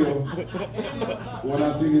I feel when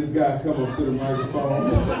I see this guy come up to the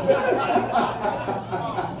microphone.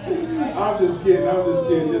 I'm just kidding.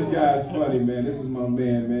 This guy is funny, man. This is my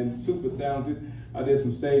man. Super talented. I did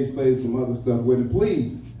some stage plays, some other stuff with him.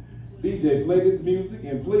 Please, DJ, play this music,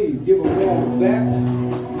 and please give a warm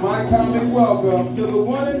that's my comic welcome to the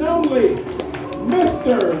one and only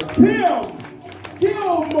Mr. Tim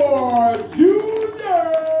Gilmore Jr.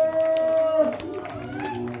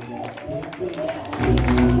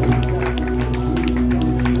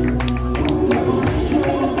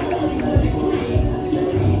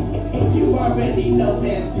 You already know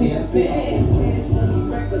that pimpin'.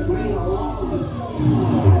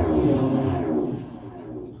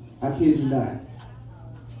 I kid you not.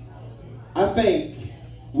 I think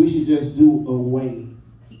we should just do away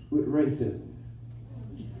with racism.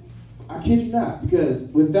 I kid you not, because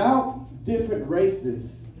without different races,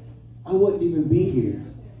 I wouldn't even be here.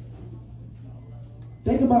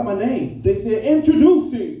 Think about my name. They said,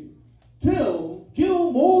 introducing Tim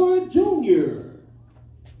Gilmore Jr.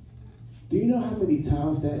 Do you know how many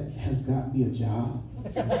times that has got me a job?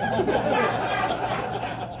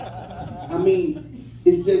 I mean,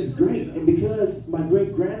 it's just great. And because my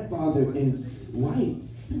great-grandfather is white,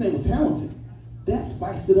 his name was Hamilton, that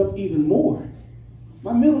spiced it up even more.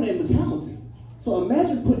 My middle name is Hamilton. So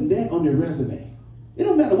imagine putting that on your resume. It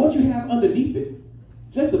don't matter what you have underneath it.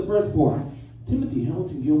 Just the first part, Timothy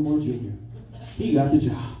Hamilton Gilmore Jr. He got the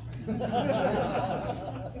job.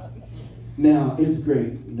 Now, it's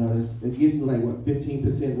great. You know, it gives me like, what,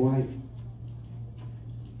 15% white?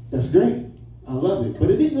 That's great. I love it. But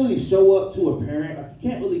it didn't really show up to a parent. I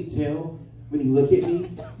can't really tell when you look at me.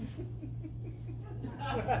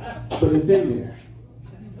 But it's in there.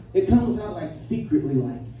 It comes out like secretly,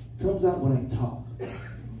 comes out when I talk.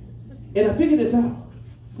 And I figured this out.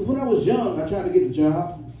 Because when I was young, I tried to get a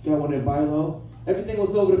job. Got one at Bilo. Everything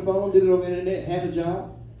was over the phone, did it over the internet, had a job.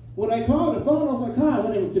 When I called the phone, I was like, hi,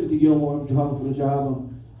 my name is Timothy Gilmore. I'm calling for the job.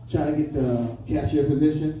 I'm trying to get the cashier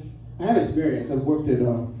position. I have experience. I've worked at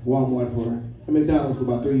Walmart at McDonald's for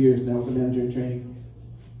about 3 years now as a manager in training.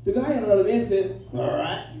 The guy on the other end said, all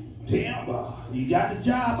right, Tim, you got the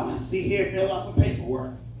job. I see here, fill out some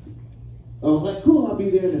paperwork. I was like, cool, I'll be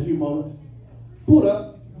there in a few moments. Pulled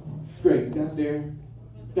up. Great. Got there.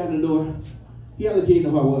 Got in the door. He already didn't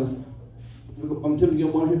know who I was. I'm Timothy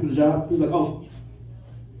Gilmore here for the job. He was like, oh,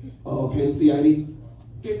 okay, let's see ID.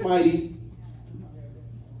 Get my ID.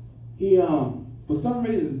 He, for some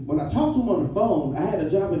reason, when I talked to him on the phone, I had a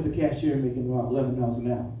job as the cashier making about $11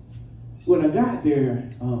 an hour. When I got there,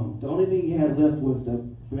 the only thing he had left was the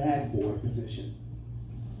bag boy position,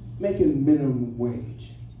 making minimum wage.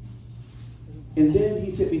 And then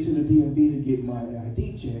he sent me to the DMV to get my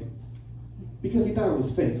ID check because he thought it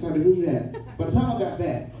was fake, so I had to do that. By the time I got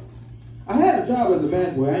back, I had a job as a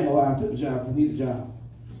bag boy. I ain't gonna lie, I took the job because I needed a job.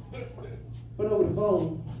 But over the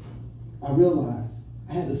phone, I realized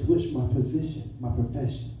I had to switch my position, my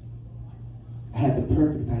profession. I had the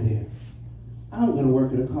perfect idea. I'm gonna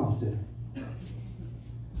work at a call center.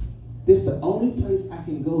 This is the only place I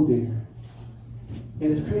can go there.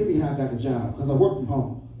 And it's crazy how I got the job, because I work from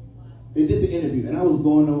home. They did the interview, and I was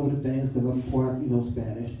going over the things, because I'm part,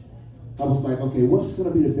 Spanish. I was like, okay, what's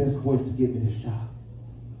gonna be the best voice to give me this job?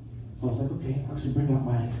 I was like, okay, I should bring out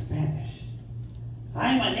my Spanish.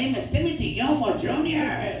 Hi, my name is Timothy Gilmore Jr.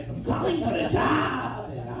 I'm calling for the job.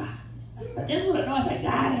 And, I just want to know if I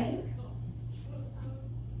got it.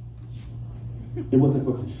 It wasn't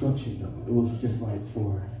for construction, though. It was just like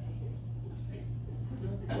for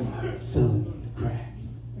selling crack.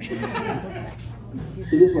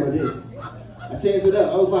 So this is what I did. I changed it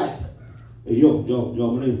up. I was like, hey, yo,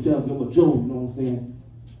 my name's Tim. I'm a June, you know what I'm saying?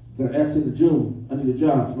 Got an accident in June. I need a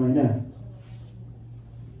job right now.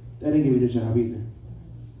 That didn't give me the job either.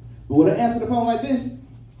 But when I answered the phone like this,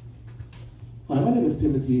 hi, my name is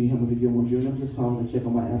Timothy Hamilton Gilmore Jr. I'm just calling to check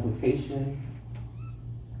on my application.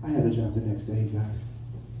 I had a job the next day, guys.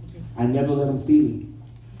 I never let them see me.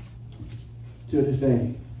 To this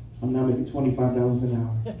day, I'm now making $25 an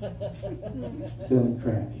hour selling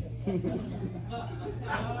crack.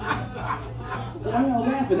 Why y'all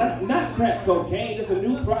laughing? Not crack cocaine. It's a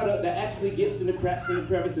new product that actually gets in the cracks and the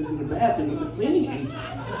crevices in the bathroom. It's a cleaning agent.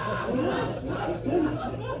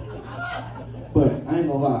 But I ain't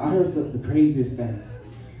gonna lie, I heard the craziest thing.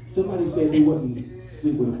 Somebody said they wouldn't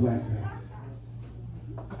sleep with a black guy.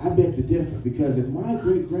 I beg to differ, because if my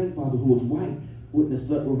great-grandfather, who was white, wouldn't have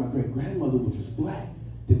slept with my great-grandmother, which was black,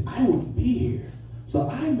 then I wouldn't be here. So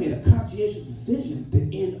I made a conscientious decision to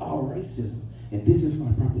end all racism. And this is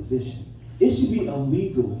my proposition. It should be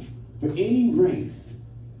illegal for any race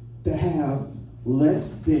to have less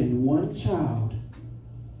than one child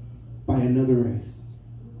by another race.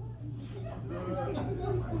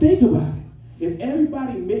 Think about it. If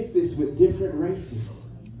everybody mixes with different races,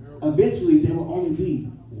 eventually there will only be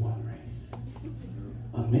one race.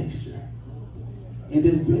 A mixture. And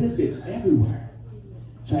there's benefits everywhere.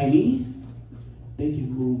 Chinese, they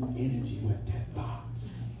can move energy with their thoughts.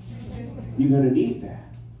 You're going to need that.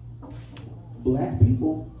 Black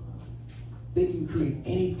people, they can create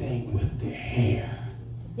anything with their hair.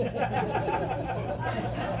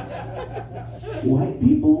 White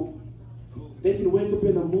people, they can wake up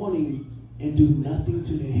in the morning and do nothing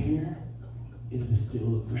to their hair, and it'll still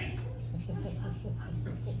look great.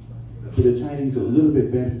 But the Chinese are a little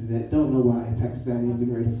bit better than that. Don't know why Pakistanis are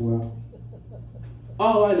great as well.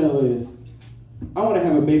 All I know is, I want to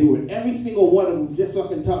have a baby with every single one of them just so I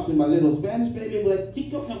can talk to my little Spanish baby and be like,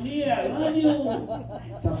 Chico, come here, I love you.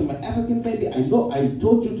 Talk to my African baby, I know I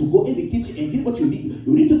told you to go in the kitchen and get what you need.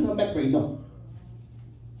 You need to come back right now.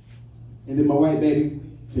 And then my white baby,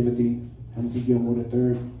 Timothy Gilmore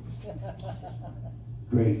III.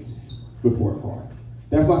 Great report card.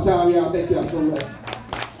 That's my time, y'all. Thank y'all so much.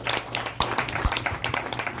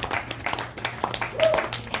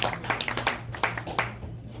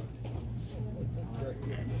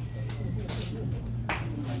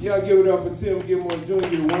 Y'all give it up for Tim Gilmore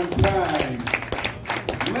Jr. one time.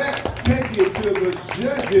 Let's take it to the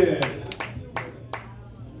judges.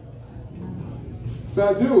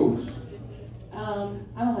 Sajus. I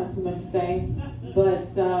don't have too much to say,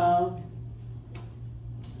 but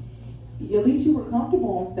at least you were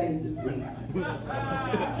comfortable on stage this week.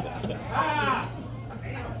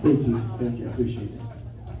 Thank you, I appreciate it.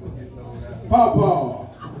 Pawpaw.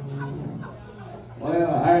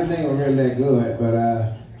 Well, I didn't think it was really that good, but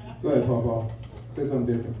go ahead, Pawpaw. Say something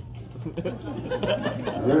different.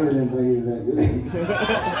 I really didn't think it was that good.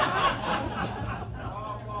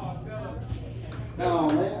 No,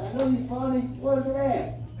 man, I know you're funny. Where's it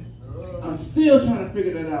at? I'm still trying to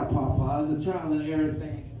figure that out, Papa. It's a trial and error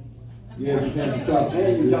thing. Yeah, you can't talk.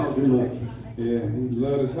 Man, you don't do much. Yeah, he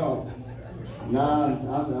love to talk. Nah,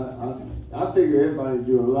 I figure everybody's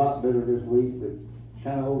doing a lot better this week, but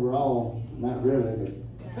kind of overall, not really,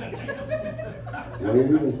 but the way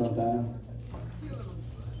it is sometimes.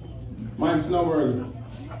 Mike Snowberger.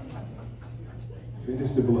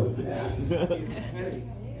 Finish the blood.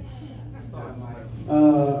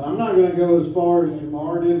 I'm not going to go as far as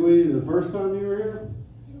Jamar did with you the first time you were here.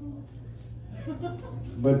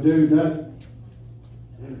 But dude, that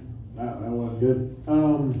wasn't good.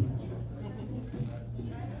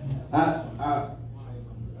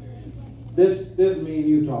 This is me and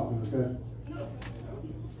you talking, okay?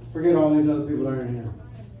 Forget all these other people that are in here.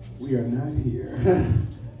 We are not here.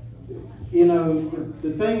 You know,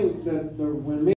 the thing that when me